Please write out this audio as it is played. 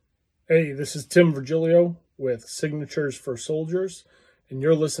Hey, this is Tim Virgilio with Signatures for Soldiers, and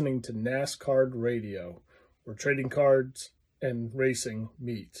you're listening to NASCAR Radio, where trading cards and racing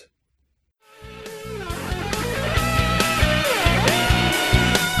meet.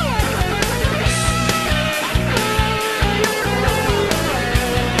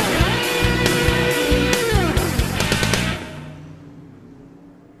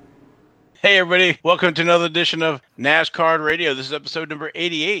 Hey everybody, welcome to another edition of NASCAR Radio. This is episode number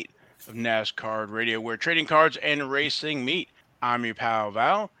 88 of NASCAR Radio, where trading cards and racing meet. I'm your pal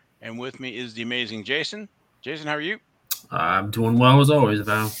Val, and with me is the amazing Jason. Jason, how are you? I'm doing well as always,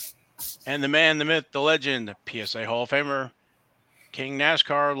 Val. And the man, the myth, the legend, PSA Hall of Famer, King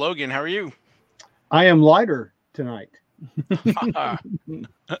NASCAR, Logan, how are you? I am lighter tonight. As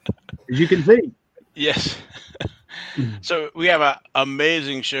you can see. Yes. So we have an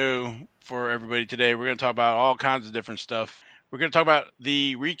amazing show for everybody today. We're going to talk about all kinds of different stuff. We're going to talk about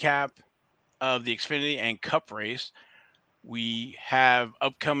the recap of the Xfinity and Cup race. We have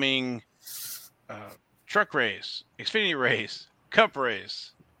upcoming truck race, Xfinity race, Cup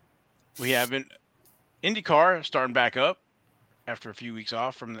race. We have IndyCar starting back up after a few weeks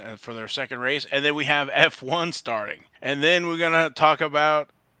off for their second race. And then we have F1 starting. And then we're going to talk about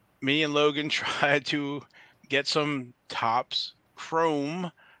me and Logan try to get some Topps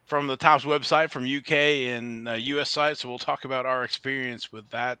Chrome from the Topps website from UK and US site. So we'll talk about our experience with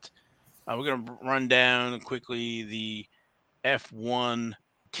that. We're going to run down quickly the F1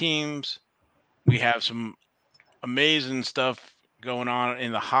 teams. We have some amazing stuff going on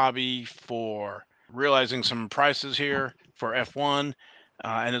in the hobby for realizing some prices here for F1.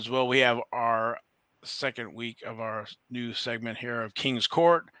 And as well, we have our second week of our new segment here of King's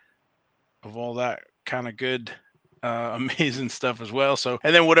Court, of all that kind of good, amazing stuff as well. So,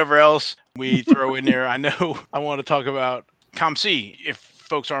 and then whatever else we throw in there. I know I want to talk about COMC. If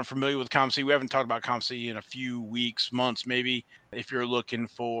folks aren't familiar with COMC, we haven't talked about COMC in a few weeks, months, maybe. If you're looking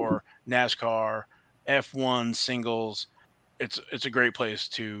for NASCAR, F1 singles, it's a great place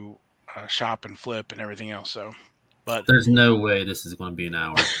to shop and flip and everything else. So, but there's no way this is going to be an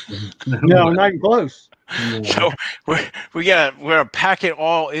hour. No, not even close. So we're gonna pack it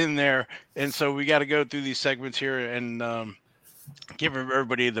all in there, and so we got to go through these segments here and give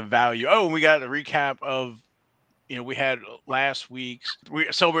everybody the value. Oh, we got a recap of, we had last week's.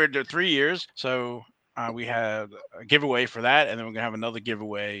 We celebrated 3 years, so we had a giveaway for that, and then we're gonna have another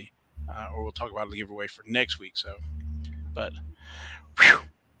giveaway, or we'll talk about the giveaway for next week. So, but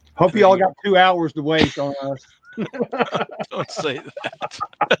hope you all got 2 hours to waste on us. Don't say that.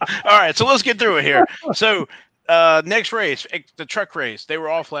 All right, so let's get through it here. So next race, the truck race. They were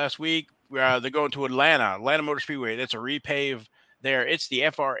off last week. They're going to Atlanta Motor Speedway. That's a repave there. It's the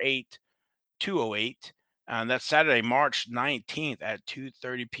FR8 208. And that's Saturday, March 19th at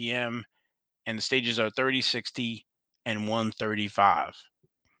 2:30 p.m. And the stages are 30, 60, and 135.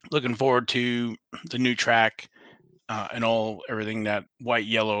 Looking forward to the new track and everything that white,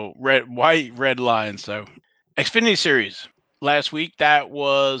 red line. So Xfinity Series last week, that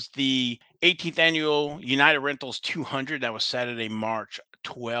was the 18th annual United Rentals 200. That was Saturday, March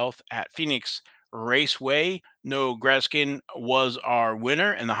 12th at Phoenix Raceway. Noah Gragson was our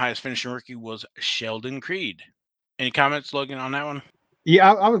winner, and the highest finishing rookie was Sheldon Creed. Any comments, Logan, on that one?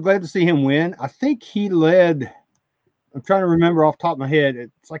 Yeah, I was glad to see him win. I think he led, I'm trying to remember off the top of my head,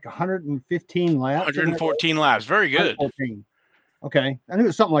 it's like 115 laps. 114 laps. Very good. 114. Okay. I knew it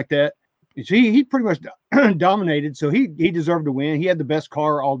was something like that. So he pretty much dominated, so he deserved to win. He had the best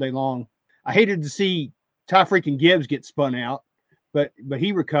car all day long. I hated to see Ty freaking Gibbs get spun out, but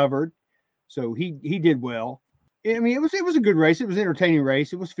he recovered, so he did well. I mean, it was a good race. It was an entertaining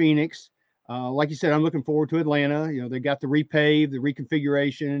race. It was Phoenix. Like you said, I'm looking forward to Atlanta. They got the repave, the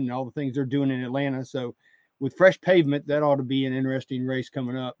reconfiguration, and all the things they're doing in Atlanta. So with fresh pavement, that ought to be an interesting race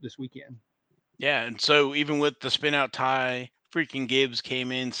coming up this weekend. Yeah, and so even with the spin out, Ty freaking Gibbs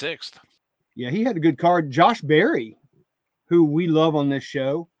came in 6th. Yeah, he had a good car. Josh Berry, who we love on this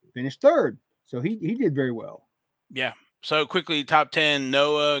show, finished 3rd. So he did very well. Yeah. So quickly, top 10,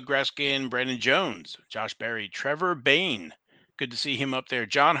 Noah Gragson, Brandon Jones, Josh Berry, Trevor Bayne. Good to see him up there.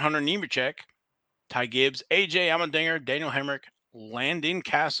 John Hunter Nemechek, Ty Gibbs, AJ Allmendinger, Daniel Hemrick, Landon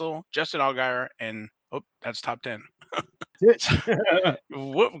Castle, Justin Allgaier, and that's top 10.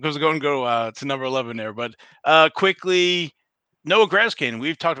 Because going to go to number 11 there. But quickly, Noah Gragson,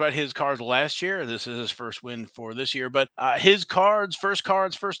 we've talked about his cars last year. This is his first win for this year. But his first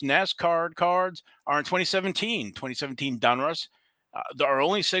NASCAR cards are in 2017 Donruss. There are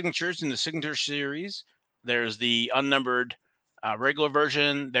only signatures in the Signature Series. There's the unnumbered regular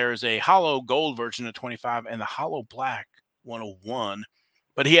version. There's a hollow gold version of 25 and the hollow black 101.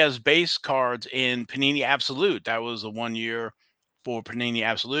 But he has base cards in Panini Absolute. That was the 1 year for Panini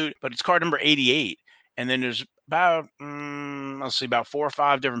Absolute, but it's card number 88. And then there's about, about 4 or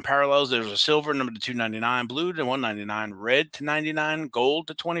 5 different parallels. There's a silver number to 299, blue to 199, red to 99, gold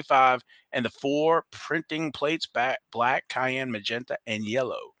to 25, and the 4 printing plates black, cayenne, magenta, and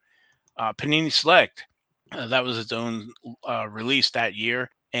yellow. Panini Select, that was its own release that year.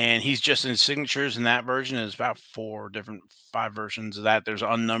 And he's just in signatures in that version. There's about 5 versions of that. There's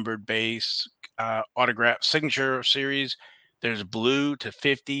unnumbered base, autograph signature series. There's blue to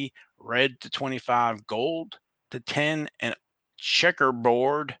 50, red to 25, gold to 10, and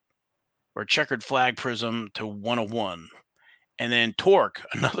checkerboard or checkered flag prism to 101. And then Torque,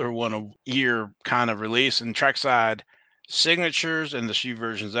 another 1 year kind of release, and trackside signatures and the few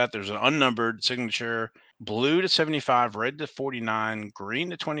versions of that. There's an unnumbered signature, blue to 75, red to 49, green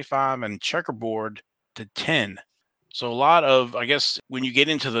to 25, and checkerboard to 10. So a lot of, I guess, when you get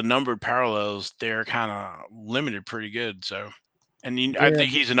into the numbered parallels, they're kind of limited pretty good. So, and I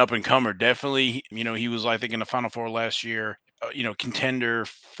think he's an up and comer. Definitely, he was, I think, in the Final Four last year. Contender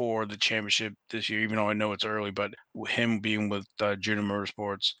for the championship this year, even though I know it's early, but him being with Junior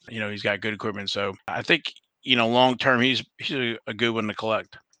Motorsports, he's got good equipment. So I think, long term, he's a good one to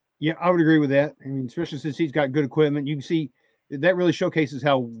collect. Yeah, I would agree with that. I mean, especially since he's got good equipment, you can see that really showcases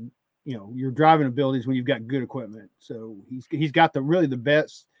how, your driving abilities when you've got good equipment. So he's got the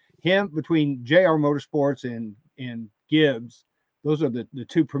best. Him between JR Motorsports and Gibbs, those are the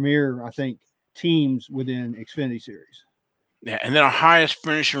 2 premier, I think, teams within Xfinity Series. Yeah, and then our highest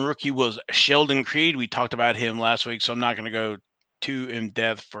finishing rookie was Sheldon Creed. We talked about him last week, so I'm not going to go too in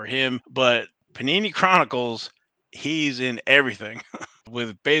depth for him. But Panini Chronicles, he's in everything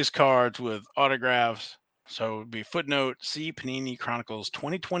with base cards, with autographs. So it'd be footnote C Panini Chronicles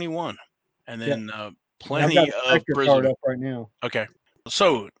 2021, and then plenty of Prism up right now. Okay,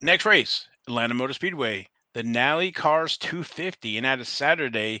 so next race, Atlanta Motor Speedway, the Nally Cars 250, and that is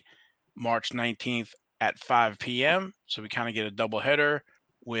Saturday, March 19th. At 5 p.m. So we kind of get a double header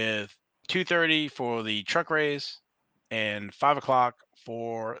with 2:30 for the truck race and 5 o'clock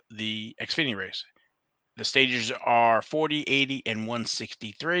for the Xfinity race. The stages are 40, 80, and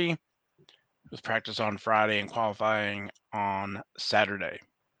 163 with practice on Friday and qualifying on Saturday.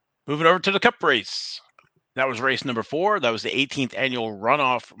 Moving over to the Cup race. That was race number 4. That was the 18th annual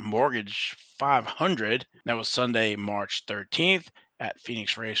Runoff Mortgage 500. That was Sunday, March 13th at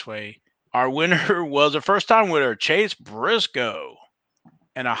Phoenix Raceway. Our winner was a first-time winner, Chase Briscoe.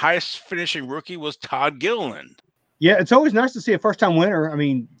 And our highest finishing rookie was Todd Gilliland. Yeah, it's always nice to see a first-time winner. I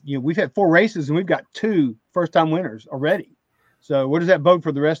mean, we've had 4 races, and we've got 2 first-time winners already. So what does that bode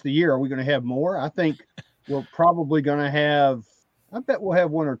for the rest of the year? Are we going to have more? I think we're probably going to have – I bet we'll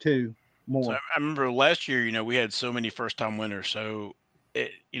have 1 or 2 more. So I remember last year, we had so many first-time winners. So,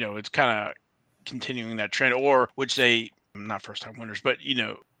 it's kind of continuing that trend, or which they – not first-time winners, but,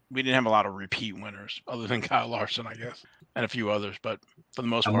 we didn't have a lot of repeat winners other than Kyle Larson, I guess, and a few others. But for the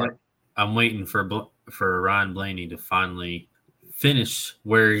most part, I'm waiting for Ryan Blaney to finally finish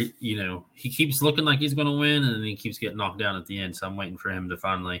where, he keeps looking like he's going to win and then he keeps getting knocked down at the end. So I'm waiting for him to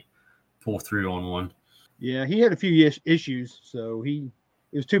finally pull through on one. Yeah, he had a few issues. So it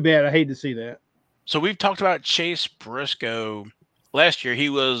was too bad. I hate to see that. So we've talked about Chase Briscoe. Last year, he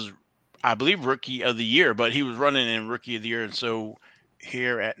was, I believe, Rookie of the Year, but he was running in Rookie of the Year. And so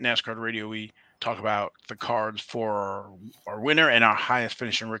here at NASCAR Radio, we talk about the cards for our winner and our highest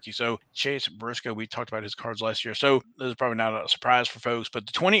finishing rookie. So Chase Briscoe, we talked about his cards last year. So this is probably not a surprise for folks, but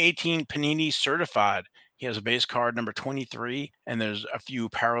the 2018 Panini Certified, he has a base card number 23, and there's a few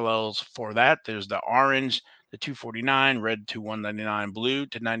parallels for that. There's the orange, the 249, red to 199, blue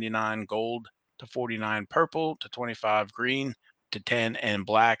to 99, gold to 49, purple to 25, green to 10, and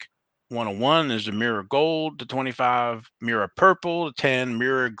black 101. There's a mirror gold to 25, mirror purple to 10,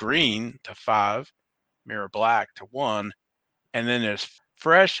 mirror green to 5, mirror black to 1. And then there's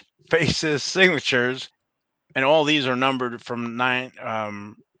fresh faces signatures. And all these are numbered from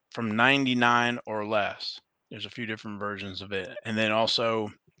 99 or less. There's a few different versions of it. And then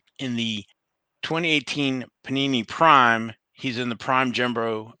also in the 2018 Panini Prime, he's in the Prime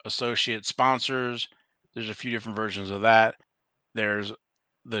Jumbo Associate Sponsors. There's a few different versions of that. There's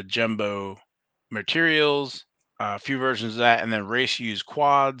the Jumbo Materials, a few versions of that, and then Race Use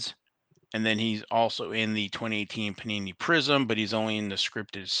Quads. And then he's also in the 2018 Panini Prism, but he's only in the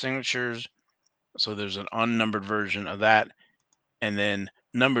scripted signatures. So there's an unnumbered version of that. And then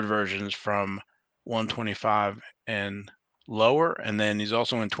numbered versions from 125 and lower. And then he's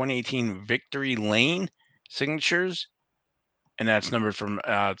also in 2018 Victory Lane signatures. And that's numbered from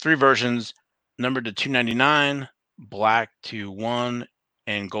 3 versions, numbered to 299, black to 1,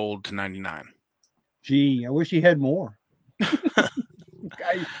 and gold to 99. Gee, I wish he had more.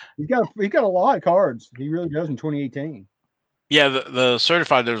 He's got a lot of cards. He really does in 2018. Yeah, the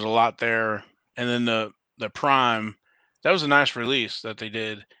certified, there's a lot there, and then the prime, that was a nice release that they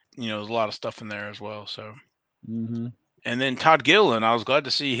did. There's a lot of stuff in there as well. So, and then Todd Gilliland, I was glad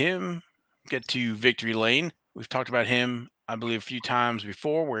to see him get to victory lane. We've talked about him, I believe, a few times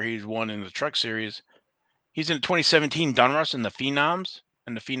before, where he's won in the Truck Series. He's in 2017 Donruss in the Phenoms,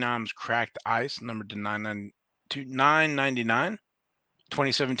 and the Phenoms cracked ice, numbered to 999.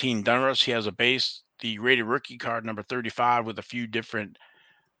 2017 Donruss, he has a base, the rated rookie card number 35, with a few different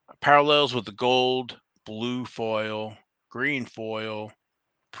parallels with the gold, blue foil, green foil,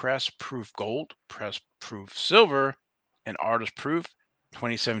 press proof gold, press proof silver, and artist proof.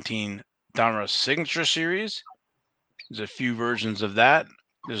 2017 Donruss Signature Series. There's a few versions of that.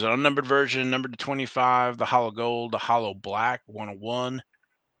 There's an unnumbered version, numbered to 25, the hollow gold, the hollow black, 101,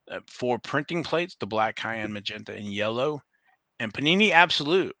 4 printing plates, the black, cayenne, magenta, and yellow, and Panini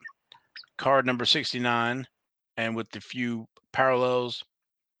Absolute, card number 69, and with the few parallels,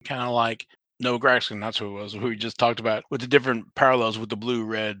 kind of like Noah Gragson, that's who it was, who we just talked about, with the different parallels with the blue,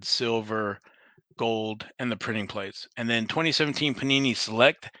 red, silver, gold, and the printing plates. And then 2017 Panini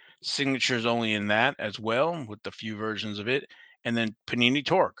Select, signatures only in that as well, with the few versions of it. And then Panini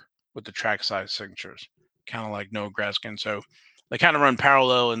Torque with the track size signatures, kind of like Noah Gragson. So they kind of run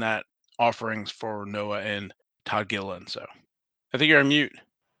parallel in that offerings for Noah and Todd Gilliland. So I think you're on mute.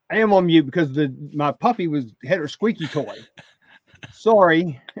 I am on mute because my puppy had her squeaky toy.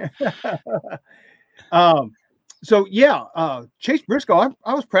 Sorry. So yeah, Chase Briscoe,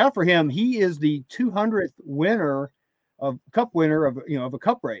 I was proud for him. He is the 200th cup winner of a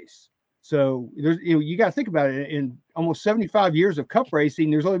cup race. So there's you got to think about it. In almost 75 years of cup racing,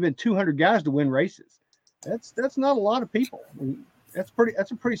 there's only been 200 guys to win races. That's not a lot of people. I mean, that's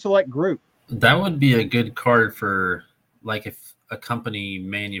a pretty select group. That would be a good card for, like, if a company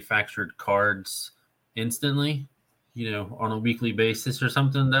manufactured cards instantly, on a weekly basis or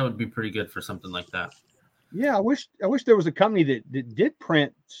something. That would be pretty good for something like that. Yeah, I wish there was a company that did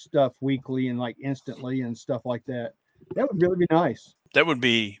print stuff weekly and like instantly and stuff like that. That would really be nice. That would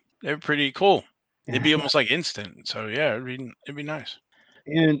be pretty cool. It'd be almost like instant. So yeah, it'd be nice.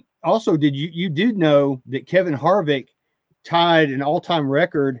 And also, you did know that Kevin Harvick tied an all-time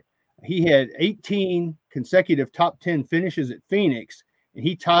record? He had 18 consecutive top 10 finishes at Phoenix, and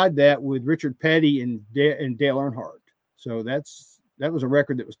he tied that with Richard Petty and Dale Earnhardt. So that was a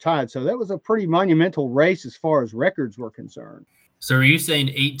record that was tied. So that was a pretty monumental race as far as records were concerned. So are you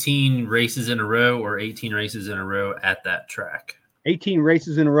saying 18 races in a row or 18 races in a row at that track? 18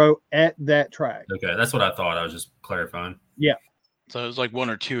 races in a row at that track. Okay, that's what I thought. I was just clarifying. Yeah. So it was like 1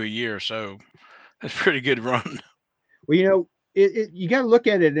 or 2 a year. So that's a pretty good run. Well, you got to look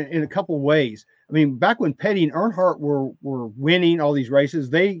at it in a couple of ways. I mean, back when Petty and Earnhardt were winning all these races,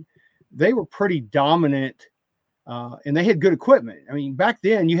 they were pretty dominant, and they had good equipment. I mean, back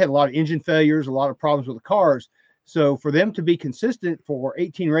then you had a lot of engine failures, a lot of problems with the cars. So for them to be consistent for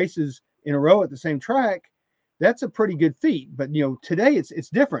 18 races in a row at the same track, that's a pretty good feat. But today it's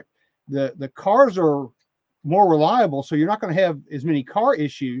different. The cars are more reliable, so you're not going to have as many car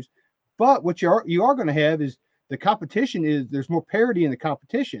issues. But what you are going to have is the competition there's more parity in the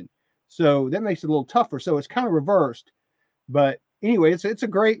competition. So that makes it a little tougher. So it's kind of reversed. But anyway, it's a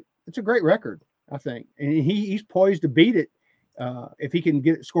great record, I think. And he's poised to beat it if he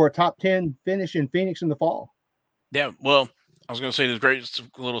can score a top 10 finish in Phoenix in the fall. Yeah, well, I was going to say there's a great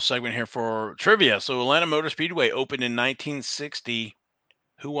little segment here for trivia. So Atlanta Motor Speedway opened in 1960.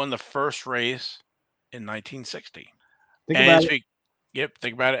 Who won the first race in 1960? Think about it. Yep,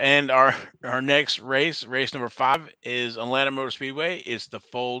 think about it. And our next race number 5, is Atlanta Motor Speedway. It's the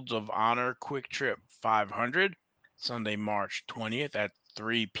Folds of Honor Quick Trip 500, Sunday, March 20th at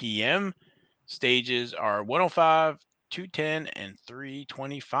 3 p.m. Stages are 105, 210, and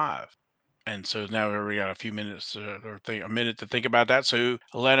 325. And so now we got a few minutes a minute to think about that. So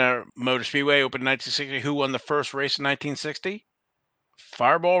Atlanta Motor Speedway opened in 1960. Who won the first race in 1960?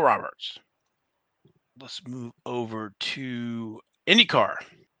 Fireball Roberts. Let's move over to IndyCar.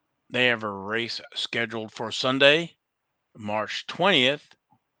 They have a race scheduled for Sunday, March 20th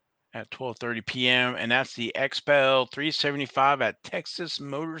at 12:30 p.m. And that's the XPEL 375 at Texas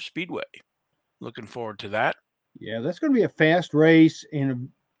Motor Speedway. Looking forward to that. Yeah, that's going to be a fast race and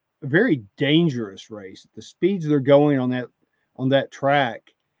a very dangerous race. The speeds they're going on that track.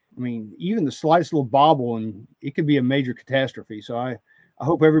 I mean, even the slightest little bobble and it could be a major catastrophe. So I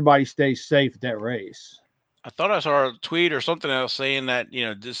hope everybody stays safe at that race. I thought I saw a tweet or something else saying that,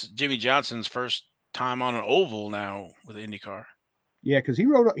 this is Jimmy Johnson's first time on an oval now with IndyCar. Yeah, because he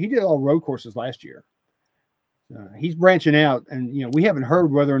did all road courses last year. He's branching out, and we haven't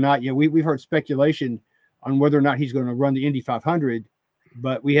heard whether or not. We've heard speculation on whether or not he's going to run the Indy 500,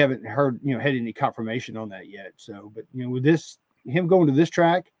 but we haven't heard had any confirmation on that yet. So, but with him going to this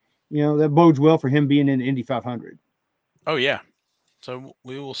track, that bodes well for him being in the Indy 500. Oh yeah, so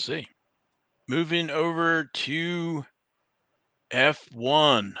we will see. Moving over to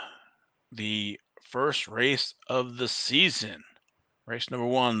F1, the first race of the season. Race number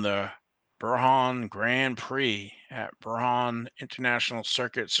 1, the Burhan Grand Prix at Burhan International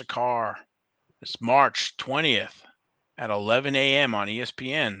Circuit, Sakar. It's March 20th at 11 a.m. on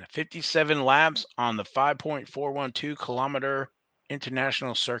ESPN. 57 laps on the 5.412 kilometer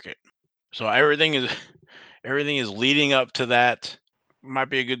international circuit. So everything is leading up to that. Might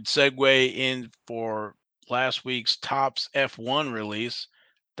be a good segue in for last week's Topps F1 release.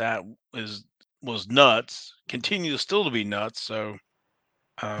 That was nuts. Continues still to be nuts. So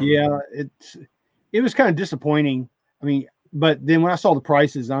yeah, it was kind of disappointing. I mean, but then when I saw the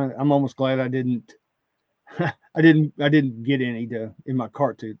prices, I'm almost glad I didn't I didn't get any in my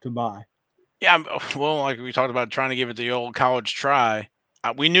cart to buy. Yeah, well, like we talked about, trying to give it the old college try.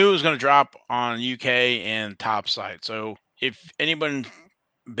 We knew it was going to drop on UK and Top site. So if anyone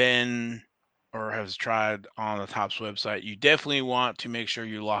been or has tried on the Topps website, you definitely want to make sure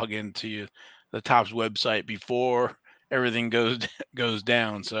you log into the Topps website before everything goes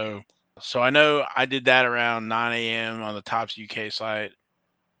down. So I know I did that around 9 a.m. on the Topps UK site.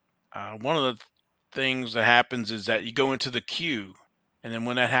 One of the things that happens is that you go into the queue, and then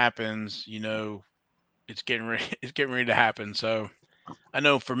when that happens, it's getting ready to happen. So I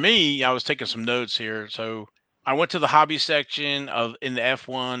know for me, I was taking some notes here. So I went to the hobby section in the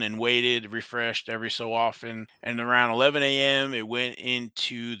F1 and waited, refreshed every so often. And around 11 a.m., it went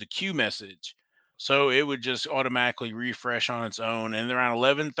into the queue message. So it would just automatically refresh on its own. And around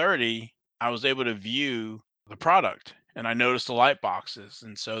 11:30, I was able to view the product, and I noticed the light boxes.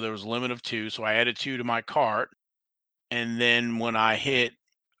 And so there was a limit of 2. So I added 2 to my cart. And then when I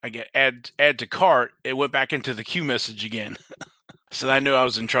get add to cart, it went back into the queue message again. So I knew I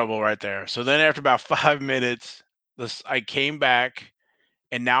was in trouble right there. So then after about 5 minutes, I came back,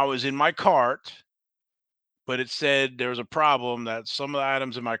 and now it was in my cart, but it said there was a problem that some of the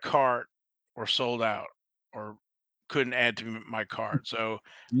items in my cart were sold out or couldn't add to my cart. So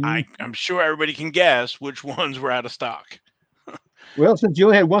I'm sure everybody can guess which ones were out of stock. Well, since you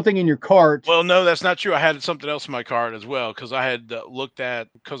only had one thing in your cart. Well, no, that's not true. I had something else in my cart as well, because I had looked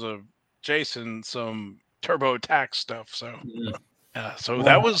at, because of Jason, some TurboTax stuff. So. So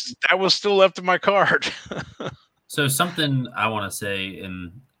that was still left in my cart. So something I want to say,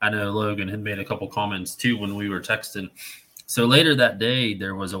 and I know Logan had made a couple comments too when we were texting. So later that day,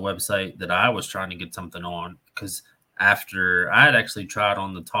 there was a website that I was trying to get something on, because after I had actually tried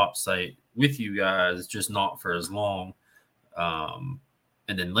on the Top site with you guys, just not for as long. And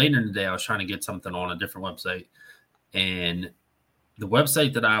then later in the day, I was trying to get something on a different website, and the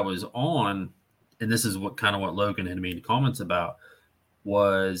website that I was on, and this is what Logan had made comments about,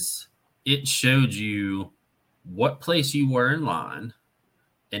 was it showed you what place you were in line,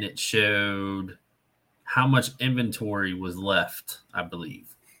 and it showed how much inventory was left, I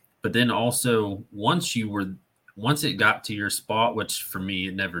believe. But then also once it got to your spot, which for me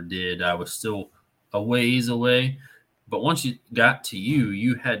it never did, I was still a ways away, but once you got to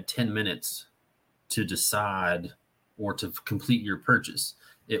you had 10 minutes to decide or to complete your purchase.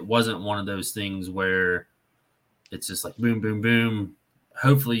 It wasn't one of those things where it's just like boom, boom, boom.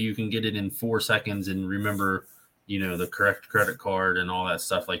 Hopefully you can get it in 4 seconds and remember, the correct credit card and all that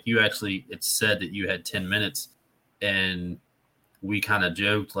stuff. Like it said that you had 10 minutes, and we kind of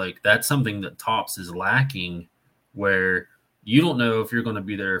joked like that's something that Topps is lacking, where you don't know if you're going to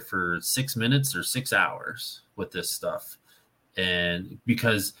be there for 6 minutes or 6 hours with this stuff. And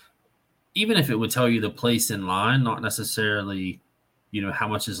because even if it would tell you the place in line, not necessarily, how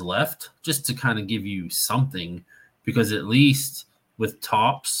much is left, just to kind of give you something, because at least with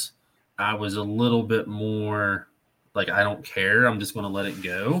Topps, I was a little bit more like, I don't care, I'm just going to let it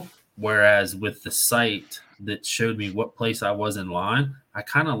go. Whereas with the site that showed me what place I was in line, I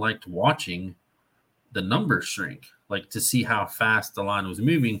kind of liked watching the numbers shrink, like to see how fast the line was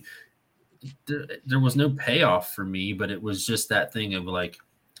moving. There was no payoff for me, but it was just that thing of like,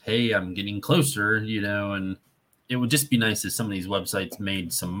 hey, I'm getting closer, and it would just be nice if some of these websites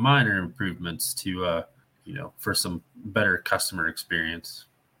made some minor improvements to, for some better customer experience.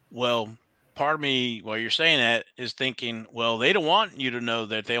 Well, part of me, while you're saying that, is thinking, well, they don't want you to know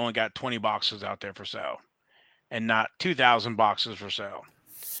that they only got 20 boxes out there for sale and not 2,000 boxes for sale.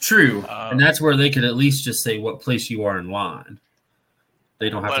 True. And that's where they could at least just say what place you are in line. They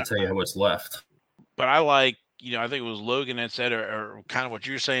don't have to tell you what's left. But I like, I think it was Logan that said, or kind of what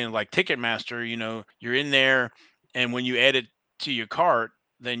you're saying, like Ticketmaster, you're in there, and when you add it to your cart,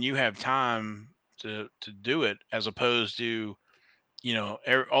 then you have time to do it, as opposed to,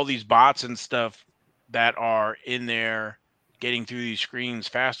 all these bots and stuff that are in there getting through these screens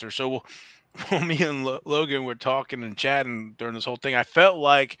faster. So when me and Logan were talking and chatting during this whole thing, I felt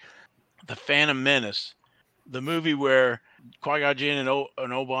like the Phantom Menace, the movie where Qui-Gon Jinn and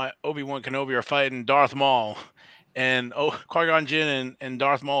Obi-Wan Kenobi are fighting Darth Maul, and Qui-Gon Jinn and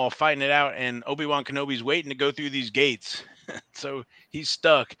Darth Maul are fighting it out, and Obi-Wan Kenobi's waiting to go through these gates. So he's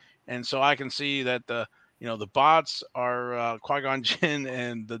stuck. And so I can see that the bots are Qui-Gon Jinn,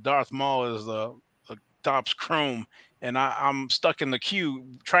 and the Darth Maul is the Topps Chrome. And I'm stuck in the queue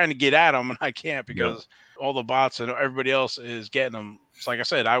trying to get at them, and I can't because all the bots and everybody else is getting them. It's like I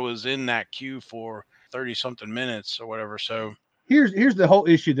said, I was in that queue for 30-something minutes or whatever. So here's the whole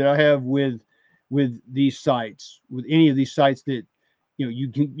issue that I have with these sites, with any of these sites that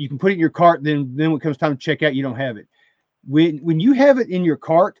you can put it in your cart, then when it comes time to check out, you don't have it. When you have it in your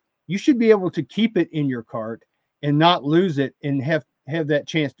cart, you should be able to keep it in your cart and not lose it and have that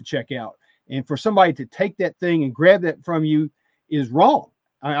chance to check out. And for somebody to take that thing and grab that from you is wrong.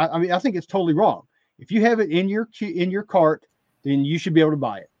 I mean, I think it's totally wrong. If you have it in your cart, then you should be able to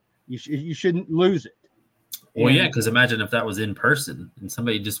buy it. You shouldn't lose it. Well, yeah, because imagine if that was in person and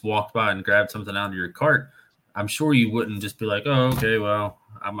somebody just walked by and grabbed something out of your cart. I'm sure you wouldn't just be like, "Oh, okay, well,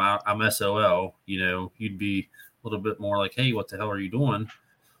 I'm SOL." You'd be a little bit more like, "Hey, what the hell are you doing?"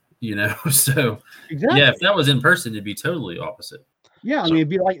 So exactly. Yeah, if that was in person, it'd be totally opposite. Yeah, it'd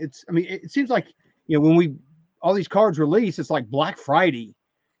be like it seems like when all these cards release, it's like Black Friday,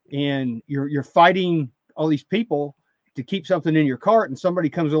 and you're fighting all these people to keep something in your cart, and somebody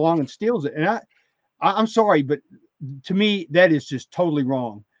comes along and steals it. And I'm sorry, but to me that is just totally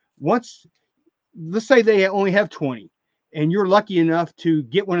wrong. Let's say they only have 20, and you're lucky enough to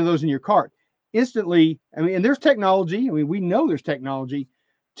get one of those in your cart. Instantly, and there's technology. We know there's technology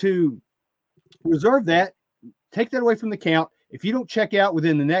to reserve that, take that away from the count. If you don't check out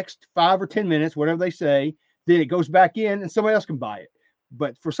within the next 5 or 10 minutes, whatever they say, then it goes back in and somebody else can buy it.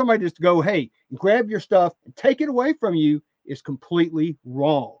 But for somebody just to go, hey, grab your stuff and take it away from you is completely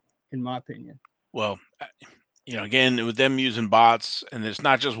wrong, in my opinion. Well, again, with them using bots, and it's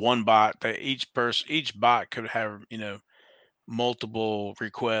not just one bot, that each bot could have, multiple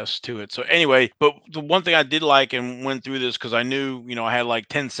requests to it. So anyway, but the one thing I did like and went through this because I knew, I had like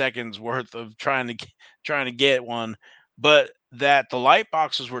 10 seconds worth of trying to get one, but that the light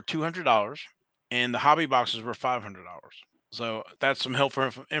boxes were $200 and the hobby boxes were $500. So that's some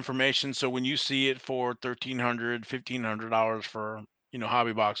helpful information. So when you see it for $1,300, $1,500 for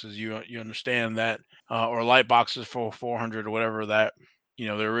hobby boxes, you understand that, or light boxes for $400 or whatever, that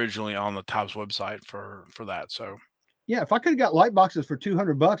they're originally on the Topps website for that. So yeah, if I could have got light boxes for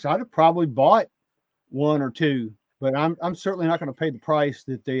 $200, I'd have probably bought one or two. But I'm certainly not going to pay the price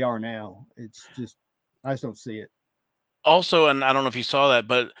that they are now. It's just I just don't see it. Also, and I don't know if you saw that,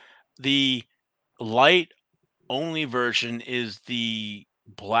 but the light only version is the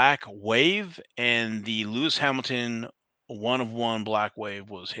Black Wave, and the Lewis Hamilton 1/1 Black Wave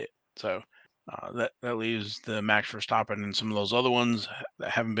was hit. So that leaves the Max Verstappen and some of those other ones that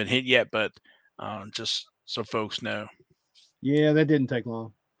haven't been hit yet, but just so folks know. Yeah, that didn't take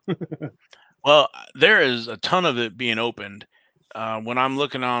long. Well, there is a ton of it being opened. When I'm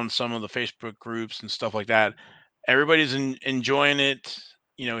looking on some of the Facebook groups and stuff like that, everybody's enjoying it.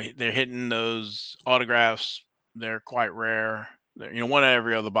 They're hitting those autographs. They're quite rare. They're, one at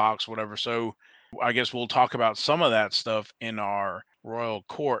every other box, whatever. So I guess we'll talk about some of that stuff in our Royal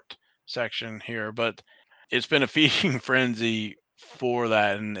Court section here. But it's been a feeding frenzy for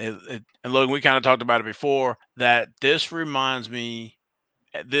that. And Logan, we kind of talked about it before, that this reminds me,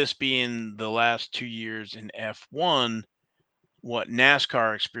 this being the last 2 years in F1, what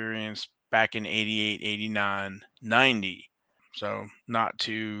NASCAR experienced back in 88, 89, 90. So not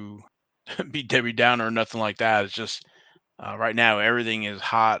to be Debbie Downer or nothing like that. It's just right now everything is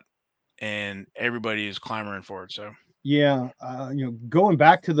hot and everybody is clamoring for it. So yeah, going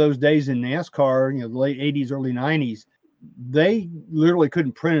back to those days in NASCAR, the late 80s, early 90s, they literally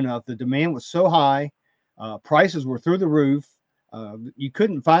couldn't print enough. The demand was so high, prices were through the roof. You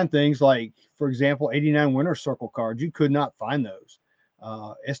couldn't find things like, for example, 89 Winner's Circle cards. You could not find those.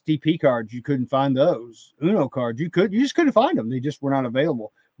 STP cards, you couldn't find those. Uno cards, you just couldn't find them. They just were not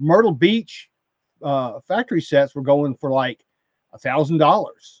available. Myrtle Beach factory sets were going for like $1,000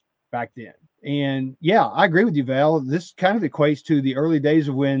 back then. And yeah, I agree with you, Val. This kind of equates to the early days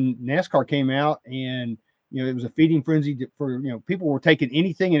of when NASCAR came out, and It was a feeding frenzy for, people were taking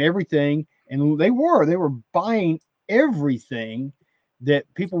anything and everything, and they were buying everything that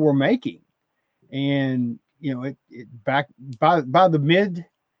people were making. And, it back by the mid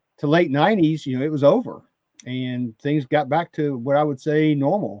to late 90s, it was over and things got back to what I would say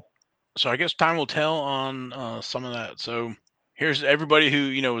normal. So I guess time will tell on some of that. So here's everybody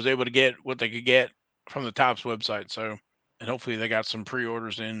who, was able to get what they could get from the Topps website. So, and hopefully they got some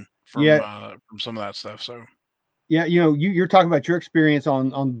pre-orders in from some of that stuff. So yeah, you're talking about your experience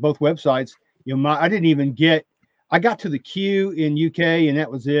on both websites. I didn't even I got to the queue in UK and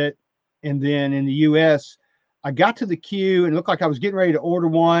that was it. And then in the US, I got to the queue and it looked like I was getting ready to order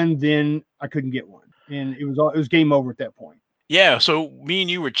one. Then I couldn't get one, and it was game over at that point. Yeah, so me and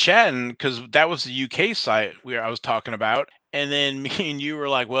you were chatting because that was the UK site where I was talking about, and then me and you were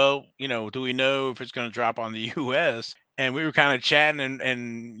like, "Well, do we know if it's going to drop on the US?" And we were kind of chatting,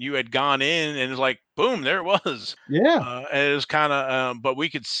 and you had gone in, and it's like, boom, there it was. Yeah, and it was kind of, but we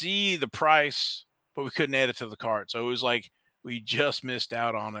could see the price, but we couldn't add it to the cart, so it was like we just missed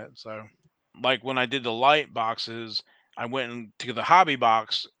out on it. So, like when I did the light boxes, I went into the hobby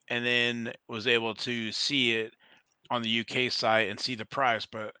box and then was able to see it on the UK site and see the price,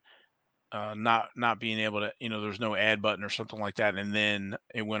 but not being able to, there's no add button or something like that. And then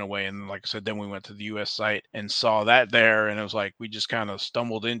it went away. And like I said, then we went to the US site and saw that there. And it was like, we just kind of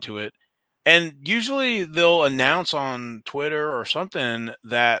stumbled into it. And usually they'll announce on Twitter or something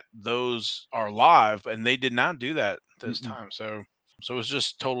that those are live, and they did not do that this time. So it was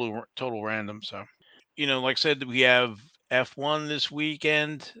just total random. So, like I said, we have F1 this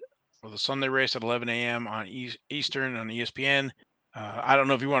weekend for the Sunday race at 11 a.m. on Eastern on ESPN. I don't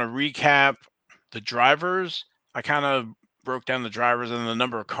know if you want to recap the drivers. I kind of broke down the drivers and the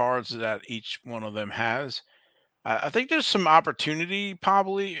number of cards that each one of them has. I think there's some opportunity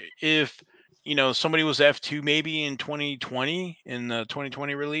probably if, somebody was F2 maybe in 2020, in the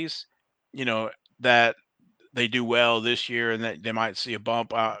 2020 release, that they do well this year and that they might see a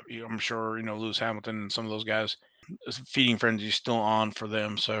bump. I'm sure, Lewis Hamilton and some of those guys, feeding frenzy is still on for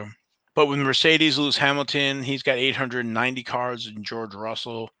them. So, but with Mercedes, Lewis Hamilton, he's got 890 cards, and George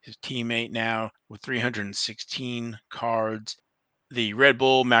Russell, his teammate now, with 316 cards. The Red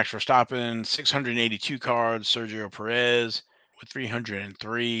Bull, Max Verstappen, 682 cards. Sergio Perez with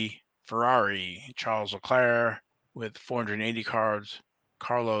 303. Ferrari, Charles Leclerc with 480 cards.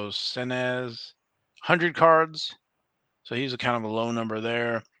 Carlos Sainz, 100 cards. So he's a kind of a low number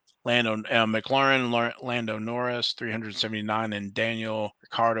there. McLaren, Lando Norris, 379, and Daniel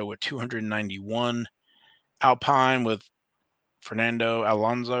Ricciardo with 291. Alpine with Fernando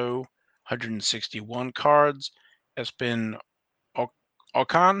Alonso, 161 cards. Esteban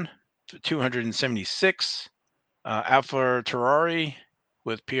Ocon, 276. Alfa Ferrari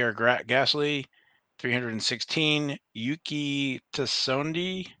with Pierre Gasly, 316. Yuki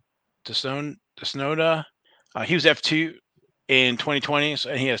Tsunoda. He was F2 in 2020,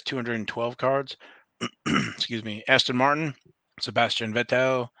 and he has 212 cards. Excuse me. Aston Martin, Sebastian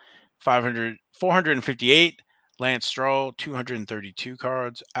Vettel, 458. Lance Stroll, 232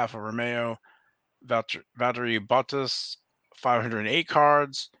 cards. Alfa Romeo, Valtteri Bottas, 508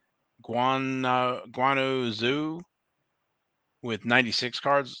 cards. Guano Zhou with 96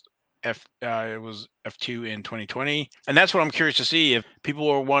 cards. It was F2 in 2020. And that's what I'm curious to see, if people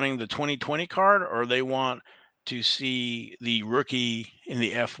are wanting the 2020 card or they want to see the rookie in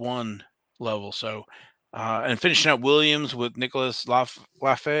the F1 level. So, and finishing up Williams with Nicholas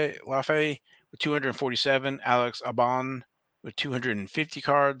Lafay with 247, Alex Albon with 250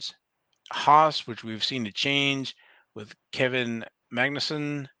 cards, Haas, which we've seen to change, with Kevin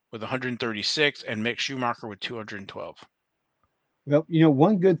Magnussen with 136, and Mick Schumacher with 212. Well,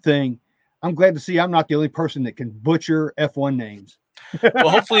 one good thing, I'm glad to see I'm not the only person that can butcher F1 names. Well,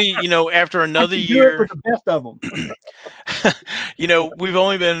 hopefully, after another year, for the best of them. We've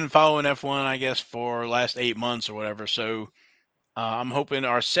only been following F1, I guess, for last 8 months or whatever. So I'm hoping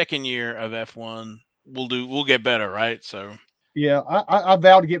our second year of F1 we'll get better, right? So yeah, I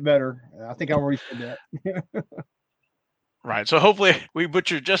vow to get better. I think I already said that. Right. So hopefully we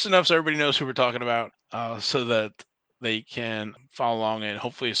butchered just enough so everybody knows who we're talking about, so that they can follow along, and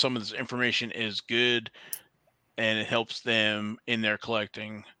hopefully some of this information is good and it helps them in their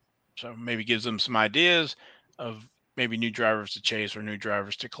collecting. So maybe gives them some ideas of maybe new drivers to chase or new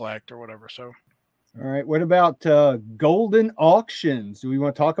drivers to collect or whatever. So, all right. What about Goldin Auctions? Do we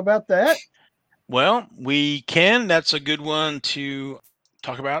want to talk about that? Well, we can. That's a good one to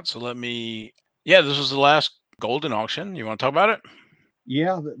talk about. So this was the last Goldin auction. You want to talk about it?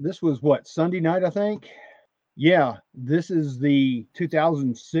 Yeah. This was Sunday night, I think. Yeah, this is the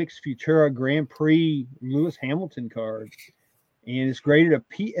 2006 Futura Grand Prix Lewis Hamilton card, and it's graded a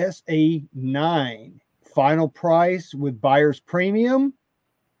PSA 9. Final price with buyer's premium,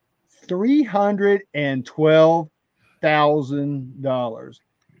 $312,000.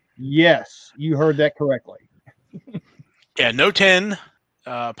 Yes, you heard that correctly. Yeah, no 10,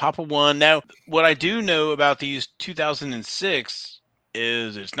 Papa 1. Now, what I do know about these 2006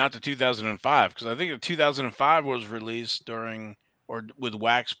 is it's not the 2005, because I think the 2005 was released during or with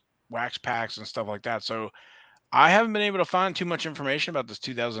wax packs and stuff like that. So I haven't been able to find too much information about this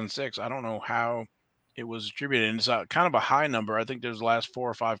 2006. I don't know how it was distributed, and it's kind of a high number. I think those last 4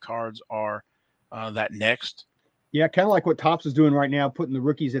 or 5 cards are that next. Yeah, kind of like what Topps is doing right now, putting the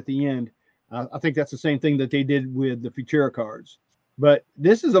rookies at the end. I think that's the same thing that they did with the Futura cards. But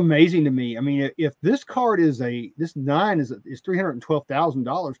this is amazing to me. I mean, if this card is this 9 is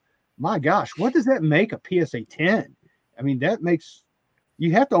 $312,000, my gosh, what does that make a PSA 10? I mean, that makes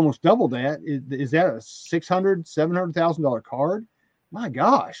you have to almost double that. Is that a $600,000, $700,000 card? My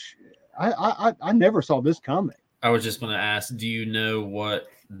gosh, I never saw this coming. I was just going to ask, do you know what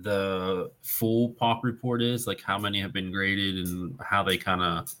the full pop report is? Like how many have been graded and how they kind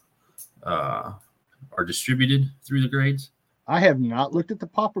of are distributed through the grades? I have not looked at the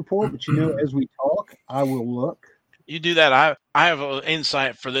pop report, but as we talk, I will look. You do that. I have an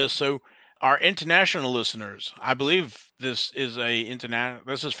insight for this. So our international listeners, I believe this is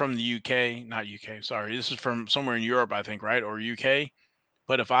this is from the UK, not UK. Sorry. This is from somewhere in Europe, I think, right? Or UK.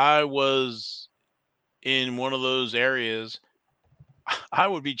 But if I was in one of those areas, I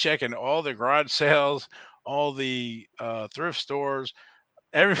would be checking all the garage sales, all the thrift stores,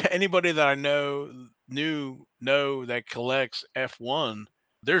 anybody that I know that collects F1.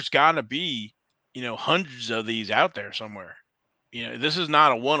 There's got to be, hundreds of these out there somewhere. This is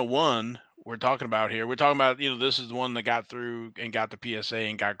not a 101 we're talking about here. We're talking about, this is the one that got through and got the PSA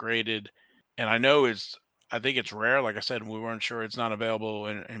and got graded. And I know I think it's rare. Like I said, we weren't sure it's not available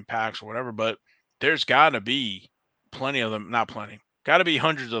in packs or whatever, but there's got to be plenty of them. Not plenty. Got to be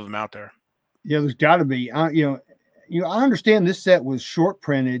hundreds of them out there. Yeah, there's got to be. I understand this set was short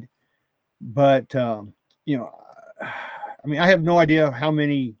printed, but I mean, I have no idea how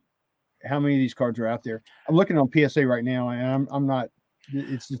many of these cards are out there. I'm looking on PSA right now, and I'm not.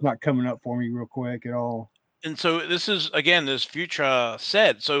 It's just not coming up for me real quick at all. And so this is again this Futura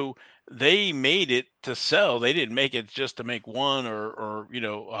set. So they made it to sell. They didn't make it just to make one or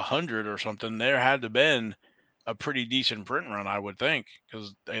 100 or something. There had to been a pretty decent print run, I would think,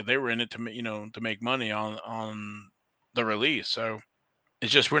 because they were in it to make money on the release. So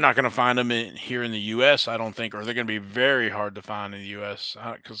it's just we're not going to find them here in the U.S. I don't think, or they're going to be very hard to find in the U.S.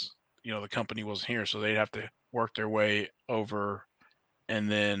 Because the company wasn't here, so they'd have to work their way over and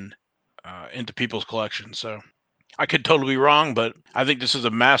then into people's collections. So I could totally be wrong, but I think this is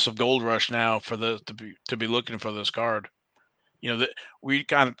a massive gold rush now for to be looking for this card. That we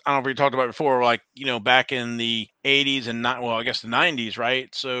kind of, I don't know if we talked about before, like, back in the 80s and I guess the 90s,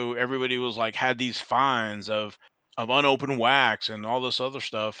 right? So everybody was like, had these finds of unopened wax and all this other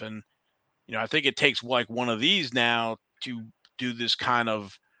stuff. And, I think it takes like one of these now to do this kind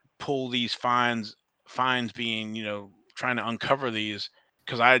of pull these finds being, trying to uncover these,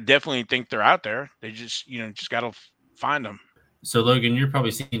 because I definitely think they're out there. They just, just got to find them. So Logan, you're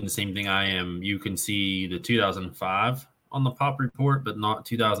probably seeing the same thing I am. You can see the 2005 on the pop report, but not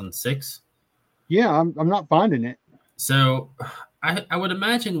 2006. Yeah, I'm not finding it. So I would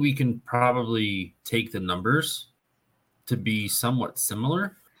imagine we can probably take the numbers to be somewhat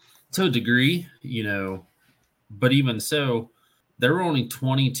similar to a degree, but even so, there were only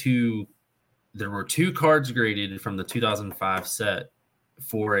 22. There were 2 cards graded from the 2005 set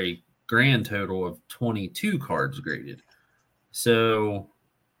for a grand total of 22 cards graded. So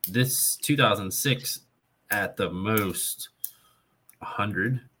this 2006 at the most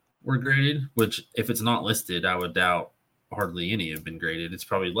 100 were graded, which if it's not listed, I would doubt hardly any have been graded. It's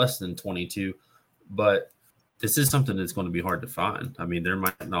probably less than 22, but this is something that's going to be hard to find. I mean, there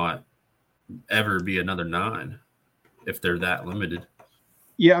might not ever be another 9 if they're that limited.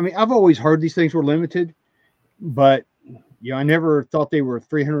 Yeah, I mean, I've always heard these things were limited, but I never thought they were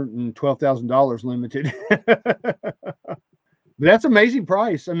 $312,000 limited. But that's amazing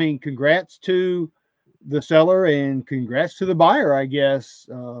price. I mean, congrats to the seller and congrats to the buyer, I guess.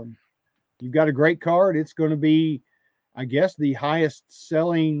 You've got a great card. It's going to be, I guess, the highest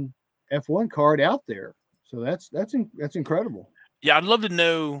selling F1 card out there. So that's incredible. Yeah, I'd love to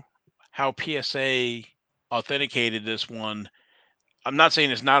know how PSA authenticated this one. I'm not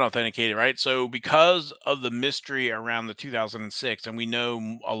saying it's not authenticated, right? So because of the mystery around the 2006, and we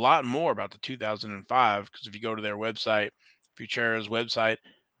know a lot more about the 2005, because if you go to their website, Futura's website,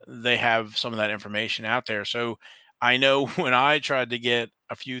 they have some of that information out there. So I know when I tried to get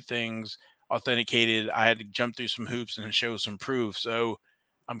a few things authenticated, I had to jump through some hoops and show some proof. So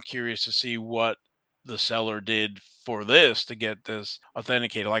I'm curious to see what the seller did for this to get this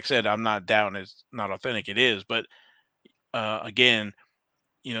authenticated. Like I said, I'm not doubting it's not authentic. It is, but again,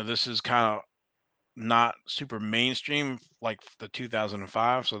 this is kind of not super mainstream like the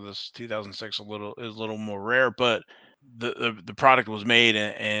 2005. So this 2006 is a little more rare, but the product was made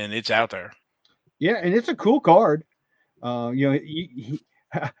and it's out there. Yeah, and it's a cool card. I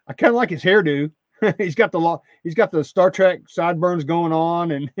kind of like his hairdo. He's got the Star Trek sideburns going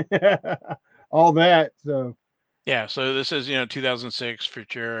on and all that. So yeah, so this is 2006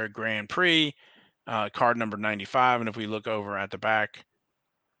 Futura Grand Prix, card number 95, and if we look over at the back,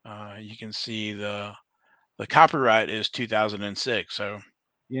 you can see the copyright is 2006. So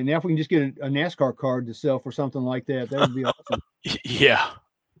yeah, now if we can just get a NASCAR card to sell for something like that, that would be awesome. Yeah,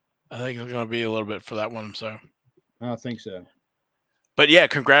 I think it's going to be a little bit for that one. So I think so. But yeah,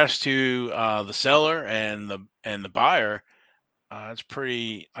 congrats to the seller and the buyer. It's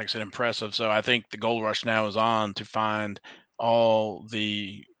pretty, like I said, impressive. So I think the gold rush now is on to find all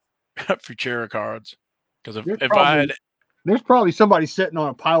the Futura cards. Because there's probably somebody sitting on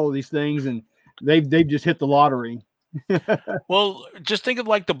a pile of these things and they've just hit the lottery. Well, just think of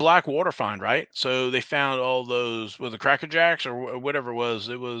like the Black Water find, right? So they found all those with the Cracker Jacks or whatever it was.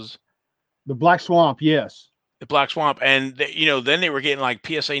 It was the Black Swamp, yes. The Black Swamp, and then they were getting like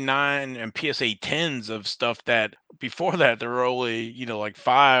PSA 9 and PSA 10s of stuff that before that there were only like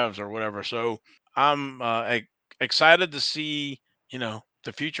 5s or whatever. So I'm excited to see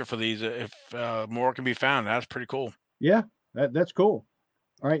the future for these if more can be found. That's pretty cool. Yeah, that's cool.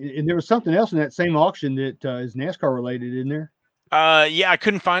 All right, and there was something else in that same auction that is NASCAR related, isn't there? Yeah, I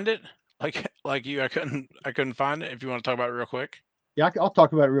couldn't find it. Like you, I couldn't find it. If you want to talk about it real quick. Yeah, I'll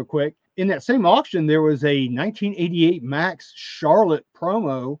talk about it real quick. In that same auction, there was a 1988 Max Charlotte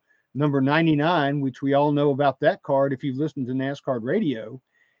promo, number 99, which we all know about that card if you've listened to NASCAR radio.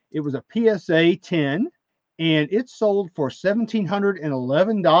 It was a PSA 10, and it sold for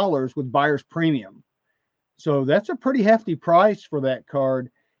 $1,711 with buyer's premium. So that's a pretty hefty price for that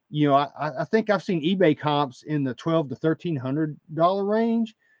card. I think I've seen eBay comps in the $1,200 to $1,300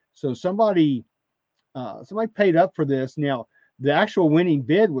 range. So somebody paid up for this. Now, the actual winning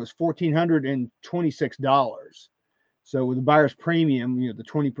bid was $1,426. So with the buyer's premium, the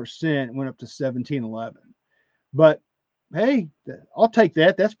 20% went up to $1,711. But hey, I'll take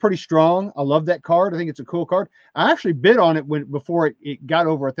that. That's pretty strong. I love that card. I think it's a cool card. I actually bid on it before it got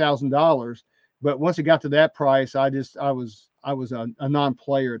over $1,000. But once it got to that price, I was a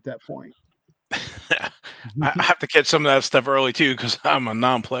non-player at that point. I have to catch some of that stuff early too, because I'm a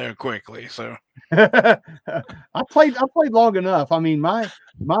non-player quickly. So I played long enough. I mean, my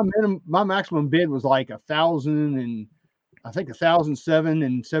maximum bid was like 1,000 and I think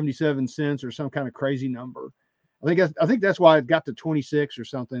 1,007.77 or some kind of crazy number. I think that's why it got to 26 or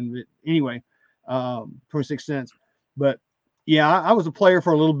something. But anyway, 26 cents. But yeah, I was a player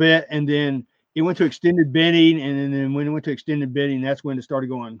for a little bit, and then it went to extended bidding, and then when it went to extended bidding, that's when it started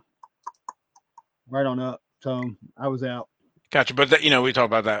going right on up. So I was out. Gotcha. But we talk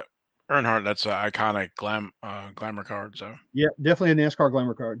about that Earnhardt. That's an iconic glamour card. So yeah, definitely a NASCAR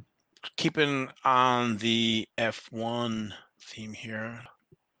glamour card. Keeping on the F1 theme here.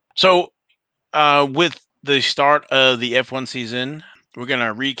 So with the start of the F1 season, we're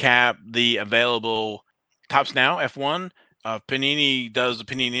gonna recap the available Tops Now F1. Panini does the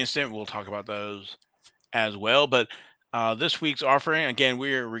Panini Instant. We'll talk about those as well. But this week's offering, again,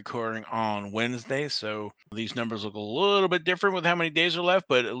 we're recording on Wednesday, so these numbers look a little bit different with how many days are left,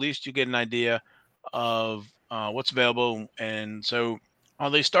 but at least you get an idea of what's available. And so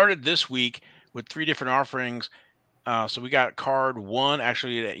they started this week with 3 different offerings. So we got card 1,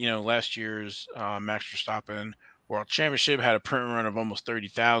 actually, last year's Max Verstappen World Championship had a print run of almost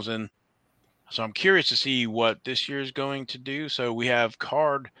 30,000. So I'm curious to see what this year is going to do. So we have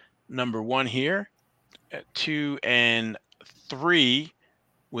card number 1 here, 2 and 3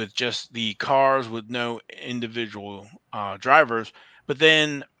 with just the cars with no individual drivers. But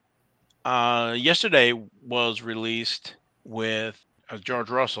then yesterday was released with George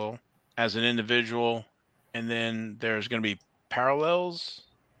Russell as an individual. And then there's going to be parallels,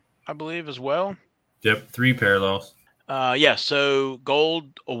 I believe, as well. Yep, 3 parallels. So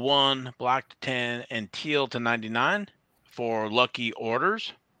gold 1, black to 10, and teal to 99 for lucky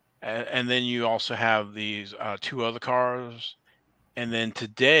orders. And then you also have these 2 other cars And then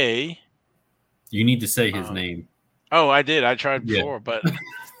today, You need to say his name. Oh, I did. I tried Yeah. before, but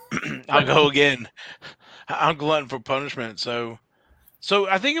I'll go again. I'm glutton for punishment. So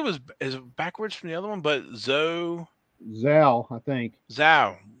I think is it backwards from the other one, but Zal, I think.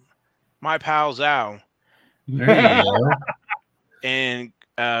 Zhao, my pal Zhao, There you go. and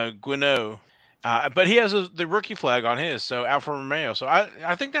Guino. But he has the rookie flag on his, so Alfa Romeo. So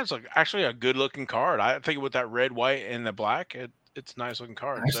I think that's actually a good looking card. I think with that red, white, and the black, it's a nice looking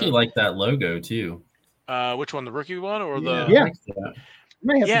card. I actually like that logo too. Which one, the rookie one or the? Yeah. I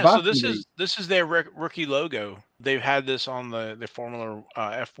like that. So this is their rookie logo. They've had this on the Formula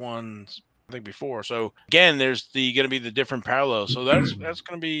F1s I think before. So again, there's going to be the different parallels. So that's going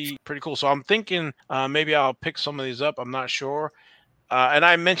to be pretty cool. So I'm thinking maybe I'll pick some of these up. I'm not sure. And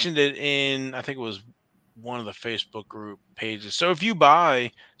I mentioned it in I think it was one of the Facebook group pages. So if you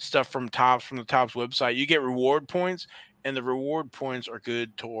buy stuff from the Topps website, you get reward points, and the reward points are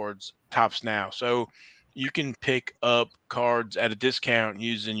good towards Topps Now. So you can pick up cards at a discount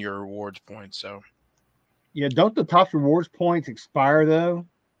using your rewards points. So yeah, don't the Topps rewards points expire though?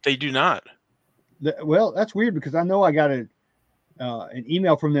 They do not. Well, that's weird because I know I got an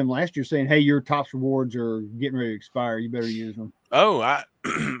email from them last year saying, "Hey, your Topps rewards are getting ready to expire. You better use them." Oh,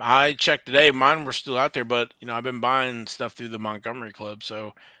 I checked today. Mine were still out there, but I've been buying stuff through the Montgomery Club,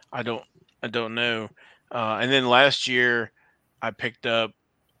 so I don't know. And then last year, I picked up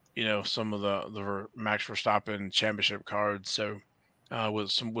some of the Max Verstappen championship cards, so with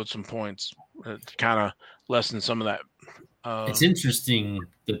some points to kind of lessen some of that. It's interesting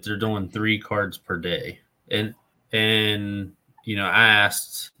that they're doing 3 cards per day, and I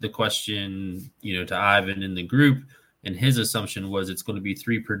asked the question to Ivan in the group, and his assumption was it's going to be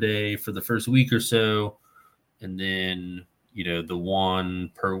 3 per day for the first week or so, and then the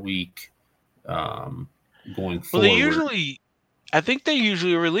 1 per week going forward. Well, I think they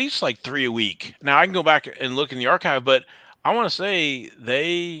usually release like 3 a week. Now I can go back and look in the archive, but I want to say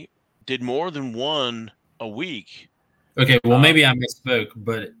they did more than 1 a week. Okay, well maybe I misspoke,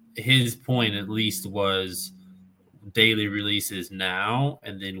 but his point at least was daily releases now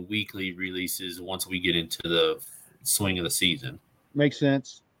and then weekly releases once we get into the swing of the season. Makes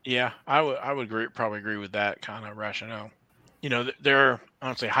sense. Yeah, I would probably agree with that kind of rationale. They're I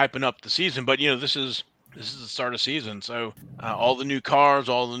don't say hyping up the season, but this is the start of season, so all the new cars,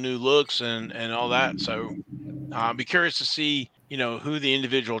 all the new looks, and all that. So I'll be curious to see who the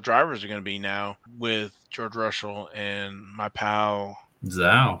individual drivers are going to be now with George Russell and my pal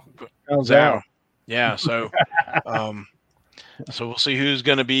Zhao. Yeah, so so we'll see who's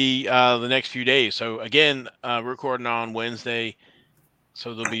going to be the next few days. So again, recording on Wednesday,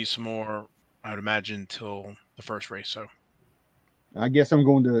 so there'll be some more, I would imagine, till the first race. So I guess I'm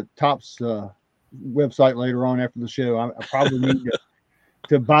going to Topps website later on after the show. I probably need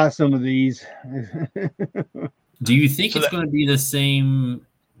to buy some of these. Do you think it's going to be the same,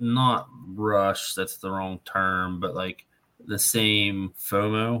 not rush, that's the wrong term, but like the same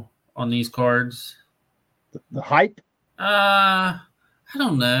FOMO on these cards? The hype? I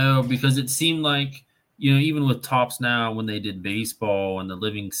don't know, because it seemed like, even with Topps Now, when they did baseball and the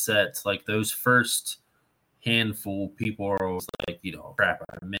living sets, like those first handful, people are always like, crap,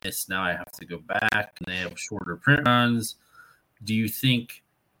 I missed. Now I have to go back, and they have shorter print runs. Do you think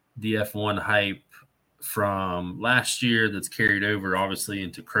the F1 hype from last year that's carried over obviously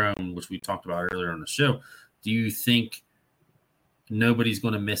into Chrome, which we talked about earlier on the show, do you think nobody's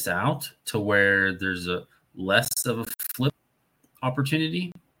going to miss out to where there's a less of a flip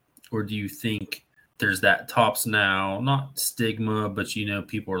opportunity? Or do you think there's that Topps Now, not stigma, but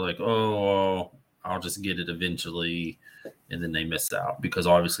people are like, oh, I'll just get it eventually, and then they miss out because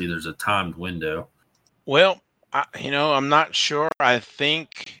obviously there's a timed window? Well, I'm not sure. I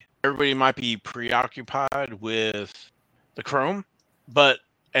think everybody might be preoccupied with the Chrome, and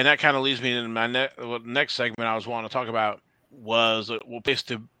that kind of leads me to my next segment I was wanting to talk about was place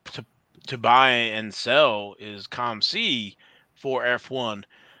to buy and sell is COMC for F1.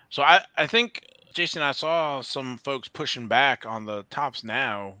 So I think, Jason, I saw some folks pushing back on the Topps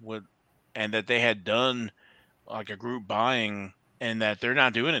Now and that they had done like a group buying and that they're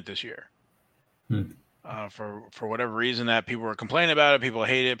not doing it this year. For whatever reason, that people were complaining about it, people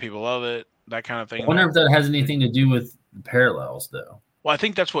hate it, people love it, that kind of thing. I wonder if that has anything to do with the parallels, though. Well, I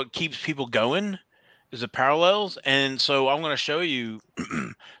think that's what keeps people going is the parallels. And so I'm going to show you.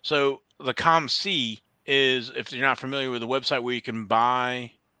 So the COMC is, if you're not familiar with the website where you can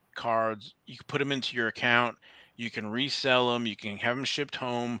buy cards, you can put them into your account, you can resell them, you can have them shipped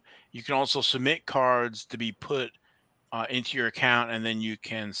home. You can also submit cards to be put into your account, and then you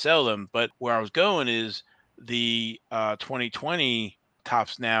can sell them. But where I was going is the 2020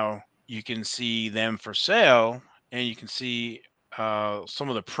 Tops Now, you can see them for sale, and you can see some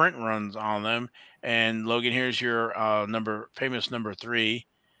of the print runs on them. And Logan, here's your famous number 3.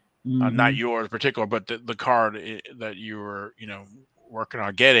 Not yours in particular, but the card that you were, working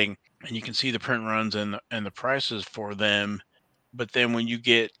on getting, and you can see the print runs and the prices for them. But then when you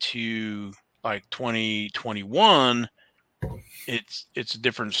get to like 2021, it's a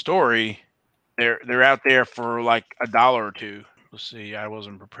different story. They're out there for like $1 or $2. Let's see. I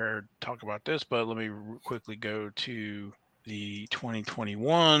wasn't prepared to talk about this, but let me quickly go to the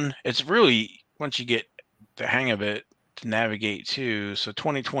 2021. It's really, once you get the hang of it, to navigate to. So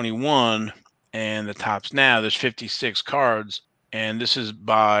 2021 and the Tops Now, there's 56 cards, and this is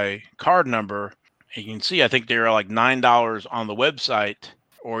by card number. And you can see, I think they're like $9 on the website,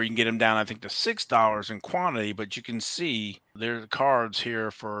 or you can get them down, I think, to $6 in quantity. But you can see there's cards here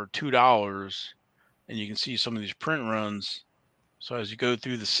for $2, and you can see some of these print runs. So as you go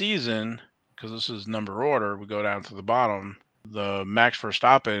through the season, because this is number order, we go down to the bottom. The Max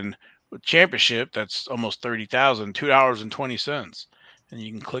Verstappen championship, that's almost 30,000, $2.20, and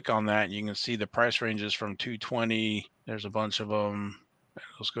you can click on that and you can see the price ranges from 220. There's a bunch of them.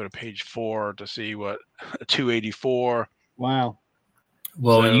 Let's go to page 4 to see what 284. Wow.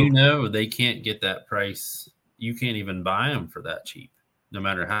 Well, so, they can't get that price. You can't even buy them for that cheap, no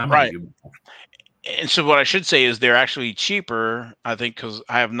matter how many. Right. And so what I should say is they're actually cheaper, I think, because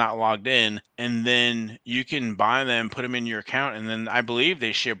I have not logged in. And then you can buy them, put them in your account, and then I believe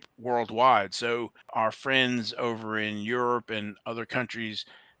they ship worldwide. So our friends over in Europe and other countries,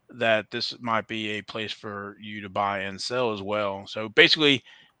 that this might be a place for you to buy and sell as well. So basically,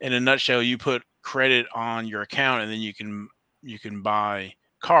 in a nutshell, you put credit on your account, and then you can buy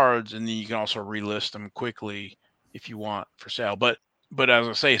cards, and then you can also relist them quickly if you want for sale. But as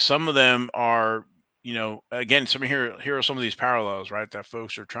I say, some of them are, again, here are some of these parallels, right, that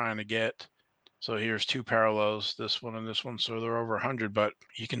folks are trying to get. So here's 2 parallels, this one and this one. So they're over 100, but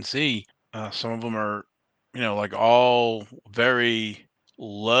you can see some of them are, like all very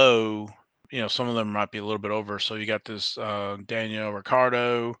low. Some of them might be a little bit over. So you got this Daniel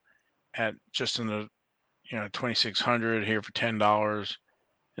Ricciardo at just in the, 2,600 here for $10.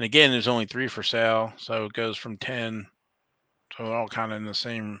 And again, there's only 3 for sale. So it goes from 10. So they're all kind of in the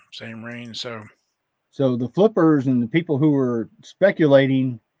same range. So the flippers and the people who were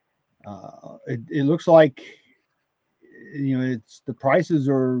speculating, it looks like, it's the prices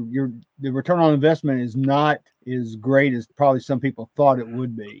are the return on investment is not as great as probably some people thought it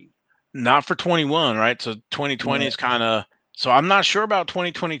would be. Not for 21, right? So 2020 is kind of. So I'm not sure about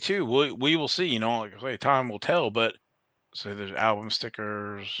 2022. We will see. Like I say, time will tell. But so there's album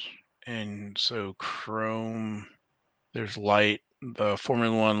stickers, and so Chrome. There's Light, the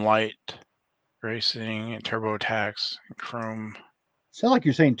Formula One Light Racing, and TurboTax, and Chrome. Sound like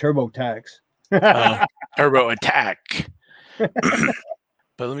you're saying TurboTax. Turbo Attack.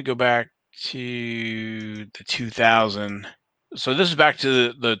 But let me go back to the 2000. So this is back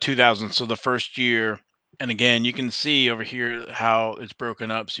to the 2000. So the first year. And again, you can see over here how it's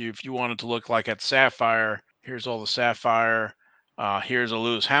broken up. So if you wanted to look like at Sapphire, here's all the Sapphire. Here's a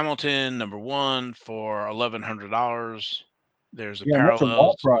Lewis Hamilton, number 1 for $1,100. There's a parallel. That's a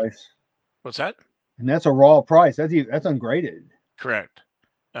raw price. What's that? And that's a raw price. That's ungraded. Correct.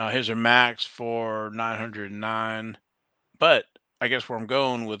 Here's a Max for $909. But I guess where I'm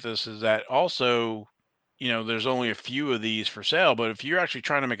going with this is that also, there's only a few of these for sale. But if you're actually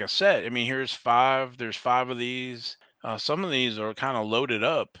trying to make a set, here's 5. There's 5 of these. Some of these are kind of loaded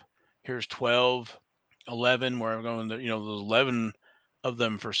up. Here's 12. 11, where I'm going, there's 11 of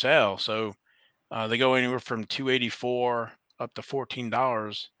them for sale. So they go anywhere from $284 up to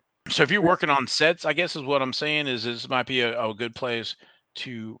 $14. So if you're working on sets, I guess is what I'm saying, is this might be a good place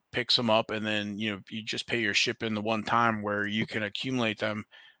to pick some up, and then you just pay your shipping the one time where you can accumulate them.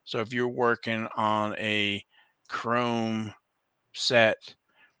 So if you're working on a Chrome set,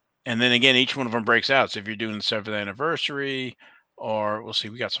 and then again, each one of them breaks out. So if you're doing the 7th anniversary, or we'll see,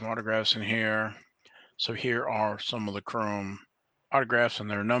 we got some autographs in here. So here are some of the Chrome autographs and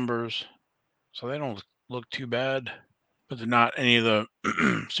their numbers. So they don't look too bad, but they're not any of the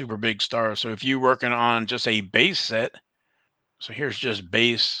super big stars. So if you're working on just a base set, so here's just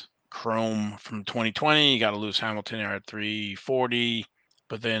base Chrome from 2020. You got a Lewis Hamilton there at 340,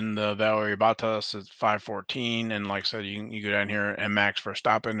 but then the Valerie Bottas is 514. And like I said, you go down here and Max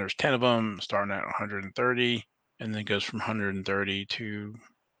Verstappen, there's 10 of them starting at 130, and then it goes from 130 to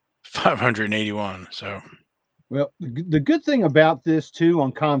 581. So, well, the good thing about this too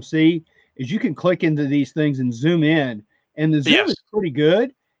on ComC is you can click into these things and zoom in, and the zoom is pretty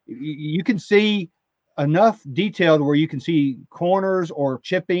good. You can see enough detailed where you can see corners or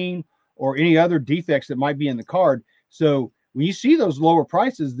chipping or any other defects that might be in the card. So when you see those lower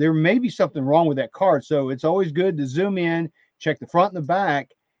prices, there may be something wrong with that card. So it's always good to zoom in, check the front and the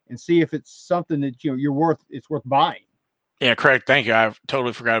back, and see if it's something that it's worth buying. Yeah, correct. Thank you. I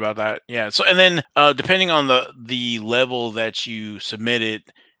totally forgot about that. Yeah. So, and then depending on the level that you submit it,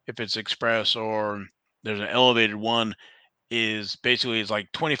 if it's express or there's an elevated one, is basically it's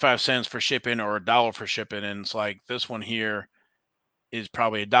like 25 cents for shipping or $1 for shipping, and it's like this one here is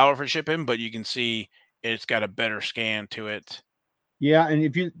probably $1 for shipping, but you can see it's got a better scan to it. Yeah, and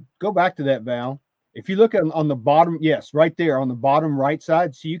if you go back to that, Val, if you look on the bottom, yes, right there on the bottom right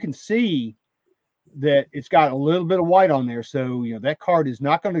side, so you can see that it's got a little bit of white on there. So, that card is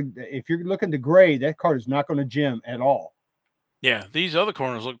not going to, if you're looking to grade, that card is not going to gem at all. Yeah, these other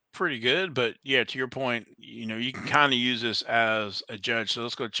corners look pretty good, but yeah, to your point, you can kind of use this as a judge. So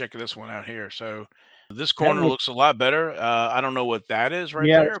let's go check this one out here. So this corner looks a lot better. I don't know what that is right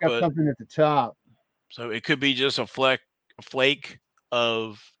there, it's got but something at the top. So it could be just a flake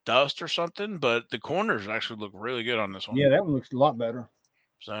of dust or something, but the corners actually look really good on this one. Yeah, that one looks a lot better.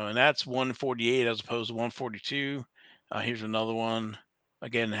 So, and that's 148 as opposed to 142. Here's another one.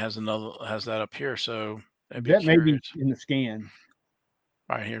 Again, it has that up here. So that may be in the scan.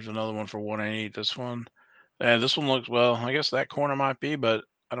 All right, here's another one for 188. This one. This one looks, well, I guess that corner might be, but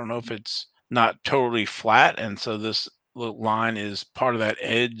I don't know if it's not totally flat. And so this little line is part of that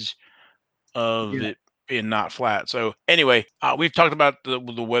edge of it being not flat. So anyway, we've talked about the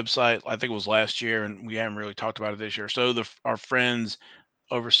website, I think it was last year, and we haven't really talked about it this year. So our friends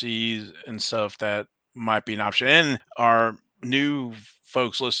overseas and stuff, that might be an option. And our new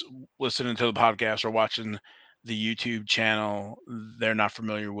folks listening to the podcast or watching the YouTube channel, they're not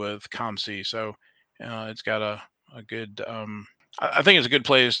familiar with COMC. So it's got a good, I think it's a good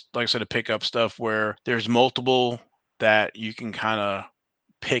place, like I said, to pick up stuff where there's multiple that you can kind of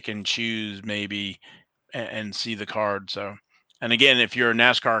pick and choose maybe and see the card. So, and again, if you're a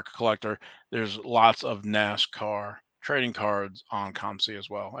NASCAR collector, there's lots of NASCAR trading cards on COMC as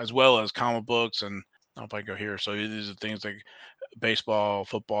well as comic books. And I don't know if I go here. So these are things like baseball,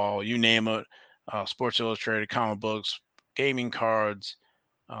 football, you name it, Sports Illustrated, comic books, gaming cards,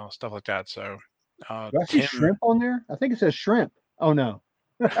 stuff like that. So do I see shrimp on there? I think it says shrimp. Oh no.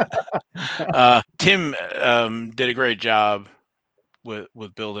 Tim did a great job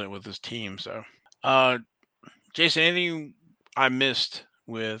with building it with his team. So Jason, anything I missed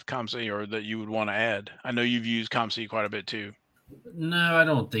with COMC or that you would want to add? I know you've used COMC quite a bit too. No, I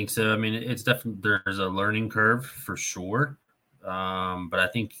don't think so. I mean, it's definitely, there's a learning curve for sure. But I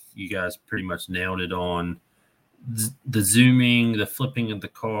think you guys pretty much nailed it on the zooming, the flipping of the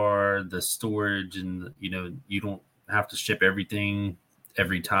card, the storage, and you don't have to ship everything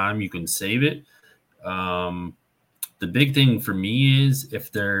every time. You can save it. The big thing for me is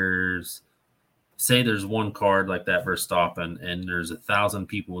if there's one card like that Verstappen and there's 1,000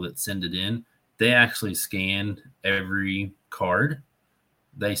 people that send it in, they actually scan every card.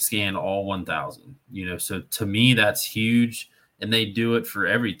 They scan all 1,000, so to me, that's huge. And they do it for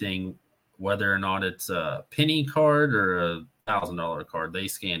everything, whether or not it's a penny card or a $1,000 card. They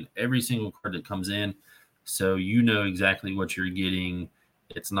scan every single card that comes in. So you know exactly what you're getting.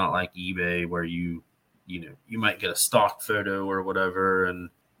 It's not like eBay where you might get a stock photo or whatever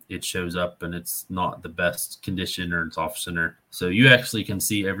and it shows up and it's not the best condition or it's off center. So you actually can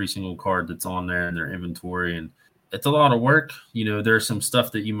see every single card that's on there in their inventory. And it's a lot of work. There's some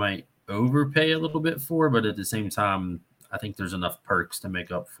stuff that you might overpay a little bit for, but at the same time, I think there's enough perks to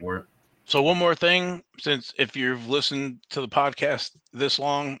make up for it. So one more thing, since if you've listened to the podcast this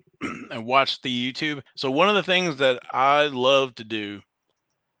long and watched the YouTube. So one of the things that I love to do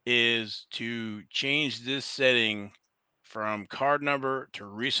is to change this setting from card number to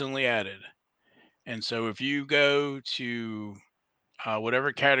recently added. And so if you go to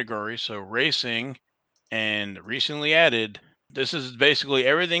whatever category, so racing and recently added, this is basically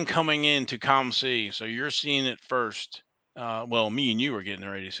everything coming into COMC. So you're seeing it first. Well, me and you are getting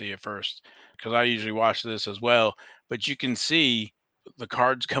ready to see it first because I usually watch this as well. But you can see the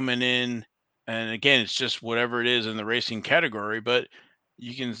cards coming in. And again, it's just whatever it is in the racing category. But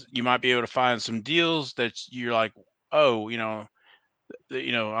you might be able to find some deals that you're like, oh,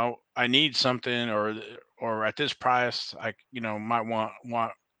 I need something or at this price, I might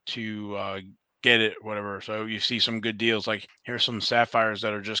want to get it, whatever. So you see some good deals. Like here's some sapphires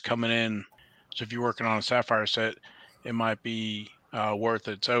that are just coming in. So if you're working on a sapphire set, it might be worth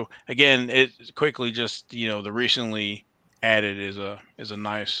it. So again, it quickly just the recently added is a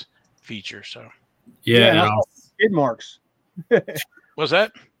nice feature. So yeah skid marks. What's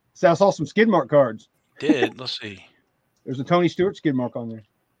that? So I saw some skid mark cards. did. Let's see. There's a Tony Stewart skid mark on there.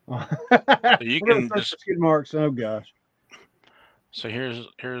 So you We're gonna can search just for skid marks. Oh gosh. so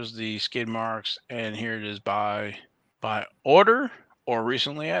here's the skid marks, and here it is by order or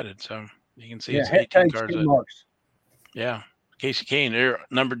recently added. So you can see Yeah, it's head 18 tag cards. skid marks. Yeah, Casey Kane. They're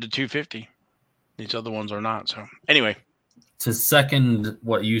numbered to 250. These other ones are not. So anyway, To second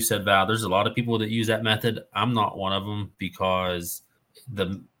what you said, Val, there's a lot of people that use that method. I'm not one of them because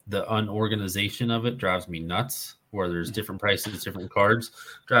the unorganization of it drives me nuts. Where there's different prices, different cards,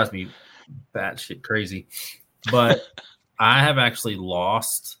 drives me batshit crazy. But I have actually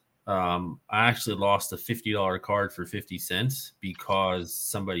lost. I actually lost a $50 card for 50 cents because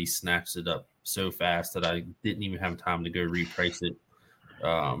somebody snatched it up so fast that I didn't even have time to go reprice it.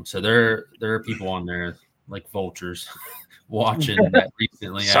 So there are people on there like vultures watching that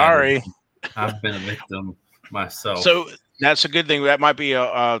recently. sorry. I've been a victim myself. So that's a good thing. That might be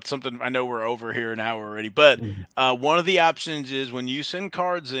something. I know we're over here an hour already, but one of the options is when you send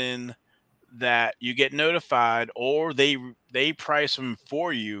cards in that you get notified, or they price them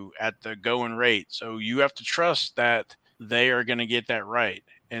for you at the going rate. So you have to trust that they are going to get that right.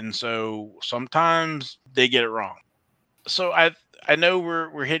 And so sometimes they get it wrong. So I know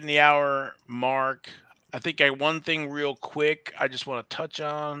we're hitting the hour mark. I think one thing real quick I just want to touch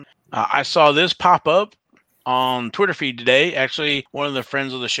on. I saw this pop up on Twitter feed today. Actually, one of the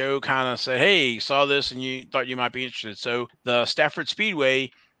friends of the show kind of said, "Hey, saw this and you thought you might be interested." So the Stafford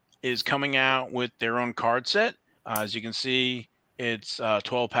Speedway is coming out with their own card set. As you can see, it's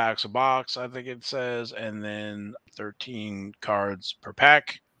 12 packs a box, I think it says, and then 13 cards per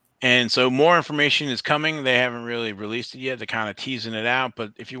pack. And so more information is coming. They haven't really released it yet. They're kind of teasing it out.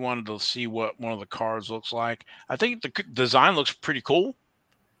 But if you wanted to see what one of the cards looks like, I think the design looks pretty cool.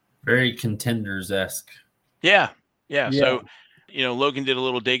 Very Contenders-esque. Yeah. So, Logan did a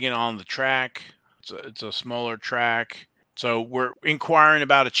little digging on the track. It's a smaller track. So we're inquiring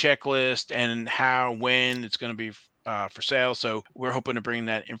about a checklist and when it's going to be for sale. So we're hoping to bring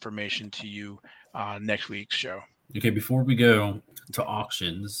that information to you next week's show. Okay, before we go to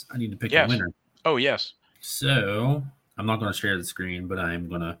auctions, I need to pick a winner. Oh, yes. So I'm not going to share the screen, but I'm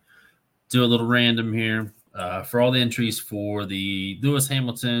going to do a little random here. For all the entries for the Lewis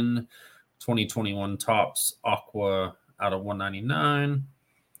Hamilton 2021 Topps Aqua out of 199,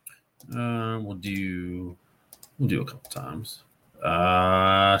 we'll do a couple times. So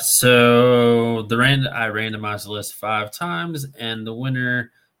I randomized the list 5 times, and the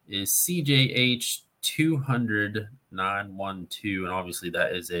winner is CJH 200-912, and obviously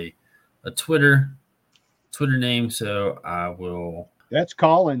that is a Twitter name. So I will. That's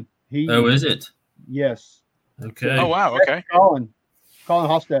Colin. Is it? Yes. Okay. Oh wow. Okay. Colin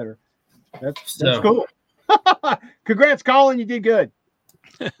Hofstadter. That's cool. Congrats, Colin. You did good.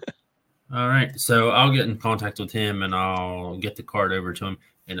 All right. So I'll get in contact with him and I'll get the card over to him.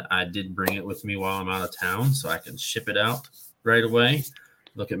 And I did bring it with me while I'm out of town so I can ship it out right away.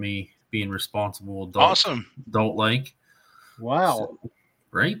 Look at me being responsible. Awesome. Don't like. Wow. So,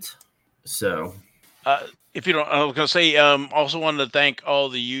 right. So. If you don't, I was going to say, also wanted to thank all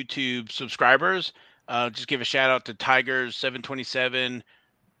the YouTube subscribers. Just give a shout out to Tigers727,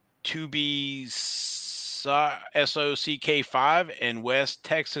 2B SOCK5, and West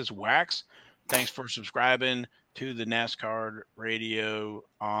Texas Wax. Thanks for subscribing to the NASCAR Radio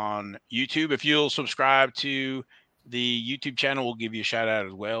on YouTube. If you'll subscribe to the YouTube channel, we'll give you a shout out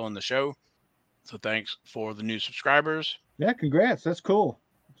as well in the show. So thanks for the new subscribers. Yeah, congrats. That's cool.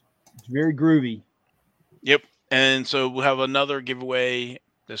 It's very groovy. Yep. And so we'll have another giveaway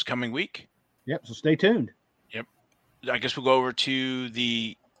this coming week. Yep. So stay tuned. Yep. I guess we'll go over to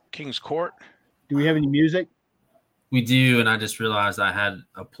the King's Court. Do we have any music? We do, and I just realized I had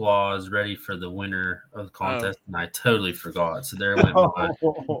applause ready for the winner of the contest, and I totally forgot. So there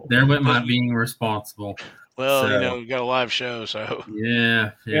went my being responsible. Well, we got a live show, so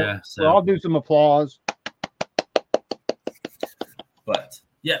yeah. So I'll do some applause. But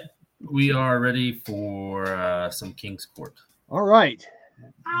yeah, we are ready for some King's Court. All right,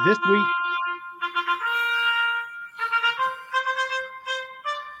 this week.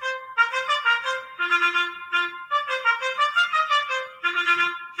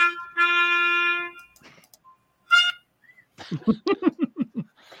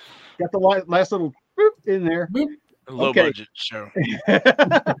 Got the last little boop in there. Boop. Low budget show,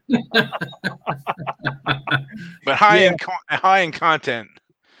 but high in content.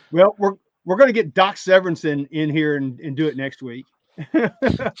 Well, we're going to get Doc Severinsen in here and do it next week. All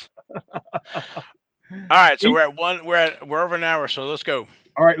right, so we're over an hour, so let's go.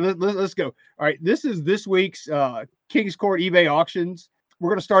 All right, let's go. All right, this is this week's King's Court eBay auctions. we're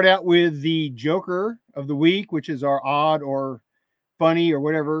going to start out with the Joker of the week, which is our odd or funny or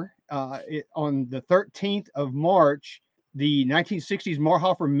whatever. On the 13th of March, the 1960s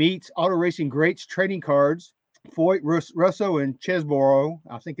Marhofer Meets Auto Racing Greats trading cards, Foyt, Russo, and Chesborough,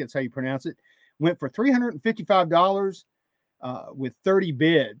 I think that's how you pronounce it, went for $355 with 30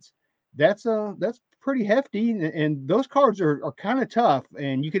 bids. That's pretty hefty, and those cards are kind of tough.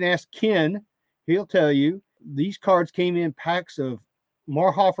 And you can ask Ken; he'll tell you these cards came in packs of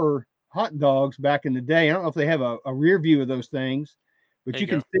Marhofer hot dogs back in the day. I don't know if they have a rear view of those things, but you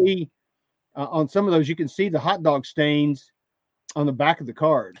can see on some of those, you can see the hot dog stains on the back of the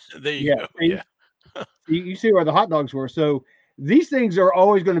cards. There you go. Yeah. You see where the hot dogs were. So these things are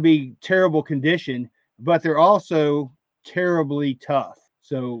always going to be terrible condition, but they're also terribly tough.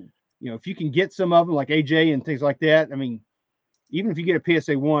 So, if you can get some of them like AJ and things like that, I mean, even if you get a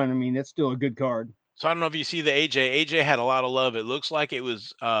PSA 1, I mean, that's still a good card. So I don't know if you see the AJ. AJ had a lot of love. It looks like it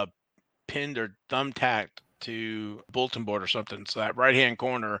was pinned or thumbtacked to bulletin board or something. So that right-hand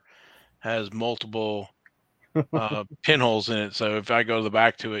corner has multiple pinholes in it. So if I go to the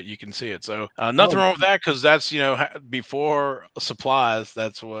back to it, you can see it. So nothing wrong with that, because that's, before supplies,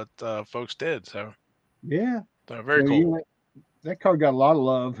 that's what folks did. So yeah, so very cool. That card got a lot of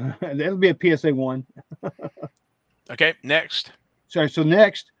love. That'll be a PSA 1. Okay, next. Sorry, so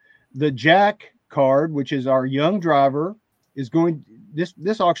next, the Jack card, which is our young driver, is going.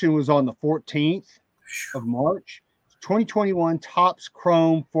 This auction was on the 14th of March. 2021 Topps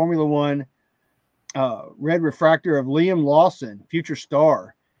Chrome Formula One red refractor of Liam Lawson, future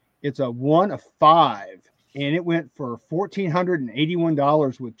star. It's a 1 of 5, and it went for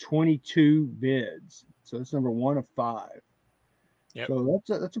 $1,481 with 22 bids. So it's number 1 of 5. Yep. So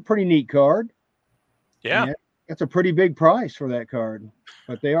that's a pretty neat card. Yeah. And that's a pretty big price for that card,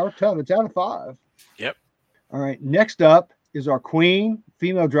 but they are tough. It's out of 5. Yep. All right. Next up is our Queen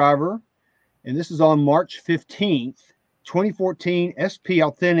female driver, and this is on March 15th. 2014 SP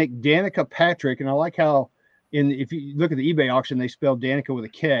Authentic Danica Patrick, and I like how if you look at the eBay auction, they spelled Danica with a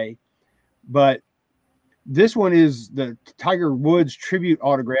K, but this one is the Tiger Woods tribute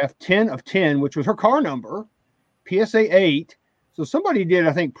autograph, 10 of 10, which was her car number, PSA 8. So somebody did,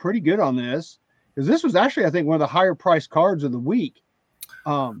 I think, pretty good on this, because this was actually, I think, one of the higher priced cards of the week.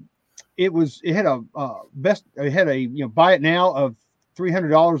 It had a buy it now of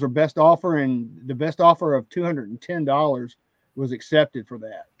 $300 or best offer, and the best offer of $210 was accepted for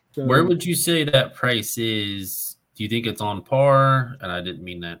that. So, where would you say that price is? Do you think it's on par? And I didn't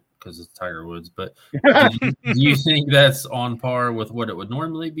mean that because it's Tiger Woods, but do you think that's on par with what it would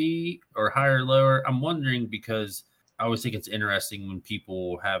normally be, or higher or lower? I'm wondering, because I always think it's interesting when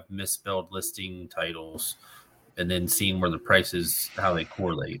people have misspelled listing titles and then seeing where the prices, how they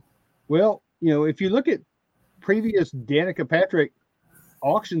correlate. Well, if you look at previous Danica Patrick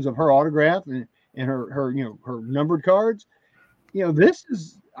auctions of her autograph and her numbered cards, this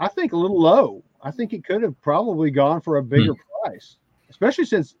is, I think, a little low. I think it could have probably gone for a bigger price, especially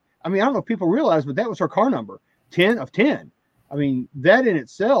since, I don't know if people realize, but that was her car number, 10 of 10. I mean, that in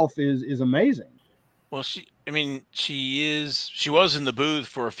itself is amazing. Well, she was in the booth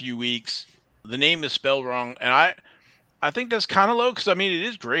for a few weeks. The name is spelled wrong, and I think that's kind of low, because it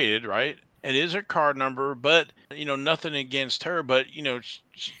is graded, right? It is her card number, but nothing against her, but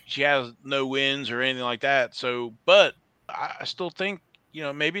she has no wins or anything like that. So, but I still think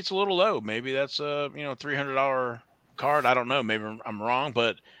maybe it's a little low. Maybe that's a $300 card. I don't know. Maybe I'm wrong,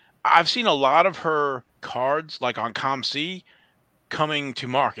 but I've seen a lot of her cards, like on ComC, coming to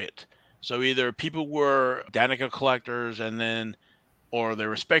market. So either people were Danica collectors, or they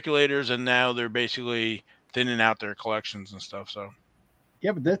were speculators, and now they're basically thinning out their collections and stuff. So.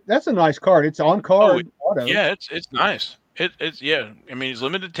 Yeah, but that's a nice card. It's on card. Yeah, it's nice. It's yeah. It's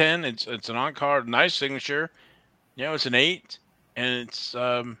limited 10. It's an on card, nice signature. It's an 8, and it's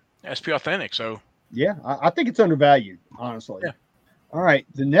SP Authentic. So yeah, I think it's undervalued, honestly. Yeah. All right,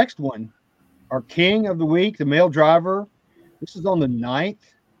 the next one, our king of the week, the male driver. This is on the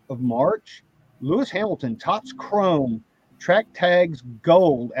 9th of March. Lewis Hamilton, Topps Chrome, track tags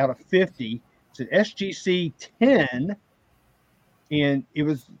gold out of 50. It's an SGC 10. And it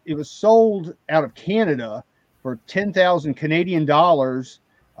was sold out of Canada for 10,000 Canadian dollars.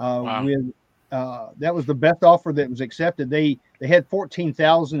 Wow. With that was the best offer that was accepted. They had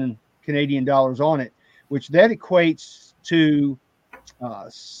 14,000 Canadian dollars on it, which that equates to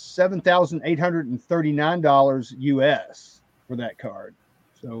 $7,839 US for that card.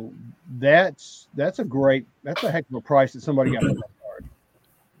 So that's a heck of a price that somebody got for that card.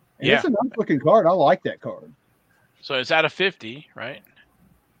 And it's a nice looking card. I like that card. So it's out of 50, right?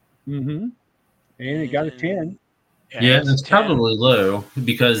 Mm-hmm. And it got a 10. Yeah, it's 10. probably low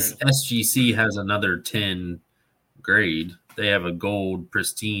because SGC has another 10 grade. They have a gold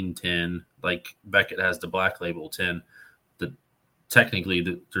pristine 10, like Beckett has the black label 10.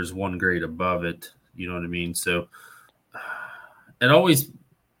 Technically, there's one grade above it. You know what I mean? So it always,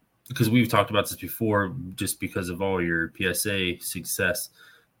 because we've talked about this before, just because of all your PSA success,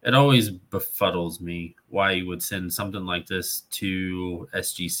 it always befuddles me why you would send something like this to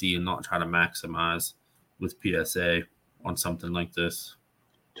SGC and not try to maximize with PSA on something like this.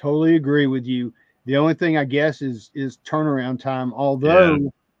 Totally agree with you. The only thing I guess is turnaround time.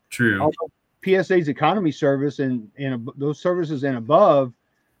 Although true. PSA's economy service and those services and above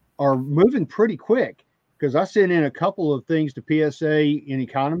are moving pretty quick, because I sent in a couple of things to PSA in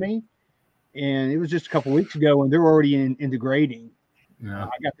economy, and it was just a couple weeks ago, and they're already in degrading. Yeah. I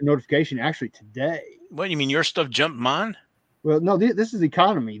got the notification actually today. What do you mean your stuff jumped mine? Well, no, this is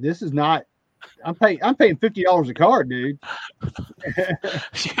economy. This is not. I'm paying $50 a card, dude.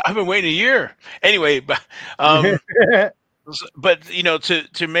 I've been waiting a year. Anyway, but you know,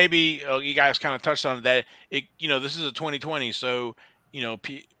 to maybe you guys kind of touched on that. This is a 2020, so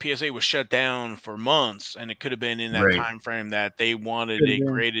PSA was shut down for months, and it could have been in that time frame that they wanted it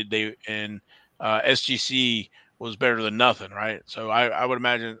graded. SGC was better than nothing, right? So I would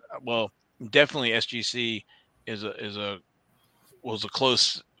imagine, well, definitely SGC was a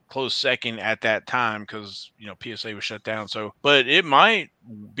close second at that time, because PSA was shut down. So, but it might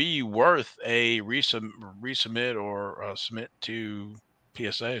be worth a resubmit or submit to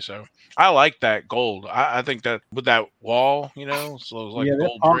PSA. So I like that gold. I think that with that wall, so it was like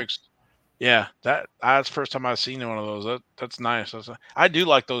gold bricks. Yeah, that's the first time I've seen one of those. That's nice. I do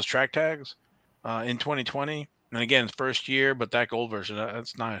like those track tags in 2020. And again, first year, but that gold version,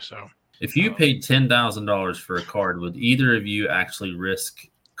 that's nice. So if you paid $10,000 for a card, would either of you actually risk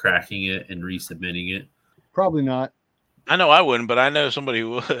cracking it and resubmitting it? Probably not. I know I wouldn't, but I know somebody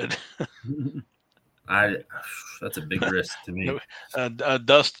who would. That's a big risk to me.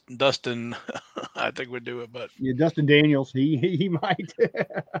 Dustin, I think would do it, but yeah, Dustin Daniels, he might.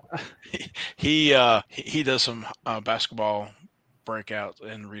 he does some basketball breakouts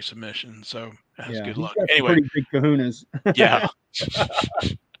and resubmission, so that's good luck. Anyway, pretty big kahunas. Yeah.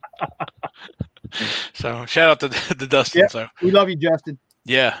 So shout out to Dustin. Yep, so we love you, Justin.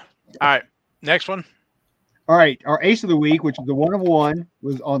 Yeah. All right. Next one. All right. Our ace of the week, which is the 1 of 1,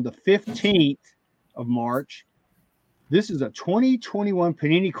 was on the 15th of March. This is a 2021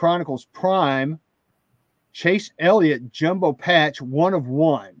 Panini Chronicles Prime Chase Elliott Jumbo Patch 1 of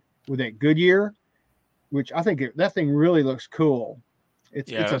 1 with that Goodyear, which I think that thing really looks cool.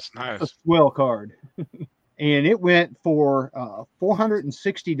 It's nice. A swell card. And it went for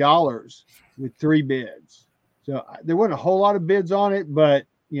 $460 with 3 bids. So there wasn't a whole lot of bids on it, but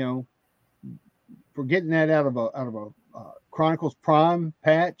for getting that out of a Chronicles Prime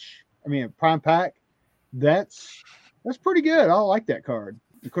patch, Prime pack, that's pretty good. I like that card.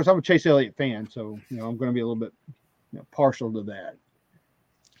 Of course, I'm a Chase Elliott fan, so I'm going to be a little bit partial to that.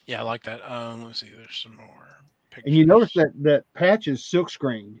 Yeah, I like that. Let's see. There's some more pictures. And you notice that patch is silk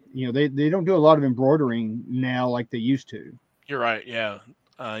screened. They don't do a lot of embroidering now like they used to. You're right. Yeah,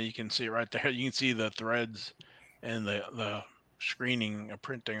 you can see it right there. You can see the threads and the screening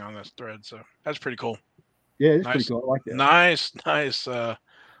printing on this thread. So that's pretty cool. Yeah, it's pretty cool. I like that. Nice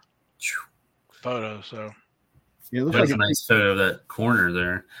photo. So yeah, it looks like a nice photo of that corner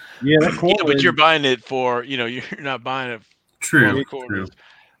there. Yeah, that corner. Yeah, but you're buying it for you're not buying it. True.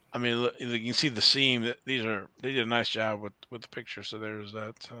 I mean, you can see the seam. They did a nice job with the picture. So there's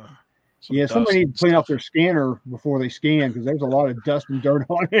that. Somebody needs to clean up their scanner before they scan, because there's a lot of dust and dirt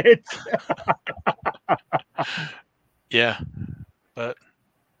on it. Yeah, but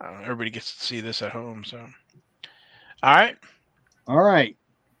everybody gets to see this at home. So, all right.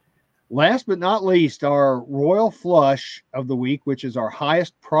 Last but not least, our Royal Flush of the week, which is our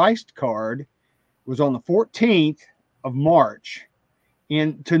highest priced card, was on the 14th of March.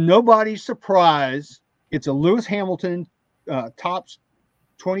 And to nobody's surprise, it's a Lewis Hamilton Topps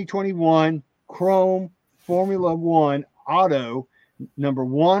 2021 Chrome Formula One Auto, number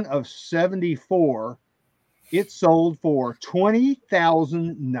 1 of 74. It sold for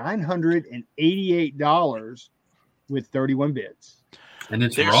 $20,988 with 31 bids. And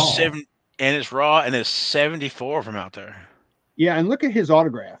it's raw. It's raw, and it's 74 from out there. Yeah, and look at his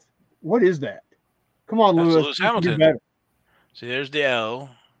autograph. What is that? Come on, That's Lewis. Lewis Hamilton. See, there's the L,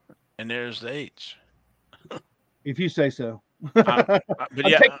 and there's the H. If you say so. But I'll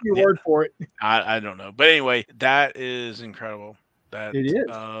take your word for it. I don't know. But anyway, that is incredible. That it is.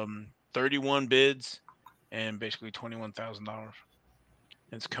 31 bids and basically $21,000.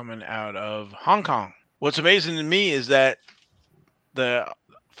 It's coming out of Hong Kong. What's amazing to me is that the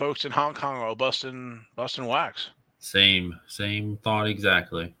folks in Hong Kong are busting wax. Same thought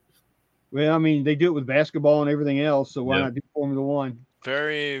exactly. Well, I mean, they do it with basketball and everything else, so why not do Formula One?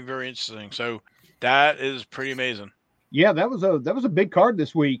 Very, very interesting. So that is pretty amazing. Yeah, that was a big card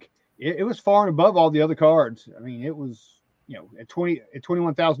this week. It was far and above all the other cards. I mean, it was at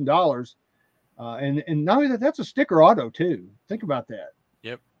 $21,000, and not only that, that's a sticker auto too. Think about that.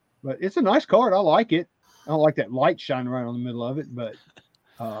 Yep. But it's a nice card. I like it. I don't like that light shining right on the middle of it, but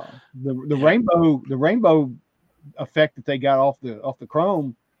the rainbow effect that they got off the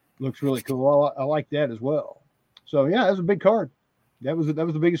chrome looks really cool. I like that as well. So yeah, that was a big card. That was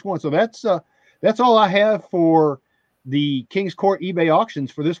the biggest one. So that's all I have for the King's Court eBay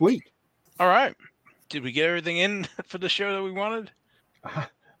auctions for this week. All right. Did we get everything in for the show that we wanted?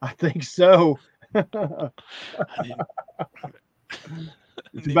 I think so.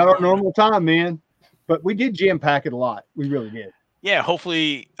 It's about our normal time, man. But we did jam pack it a lot. We really did. Yeah,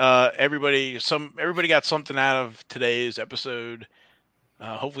 hopefully everybody got something out of today's episode.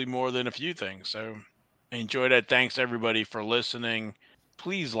 Hopefully more than a few things. So I enjoyed it. Thanks everybody for listening.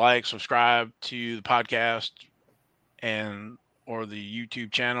 Please like, subscribe to the podcast or the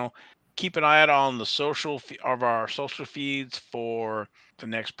YouTube channel. Keep an eye out on the our social feeds for the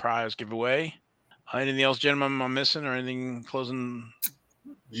next prize giveaway. Anything else, gentlemen, I'm missing, or anything closing?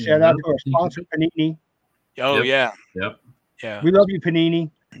 Shout out to our sponsor, Panini. Oh, Yep. yeah. Yep. Yeah. We love you, Panini.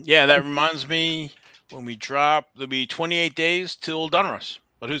 Yeah, that reminds me, when we drop, there'll be 28 days till Donruss.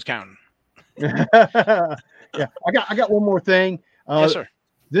 But who's counting? Yeah, I got one more thing. Yes, sir.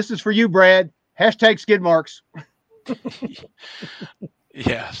 This is for you, Brad. # skid marks.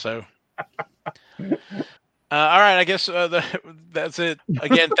 Yeah, so. All right, I guess that's it.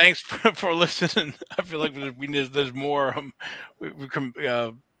 Again, thanks for listening. I feel like there's more. We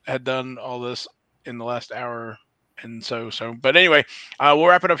had done all this in the last hour, and so. But anyway, we'll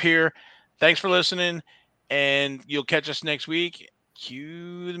wrap it up here. Thanks for listening, and you'll catch us next week.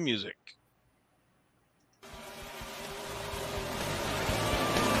 Cue the music.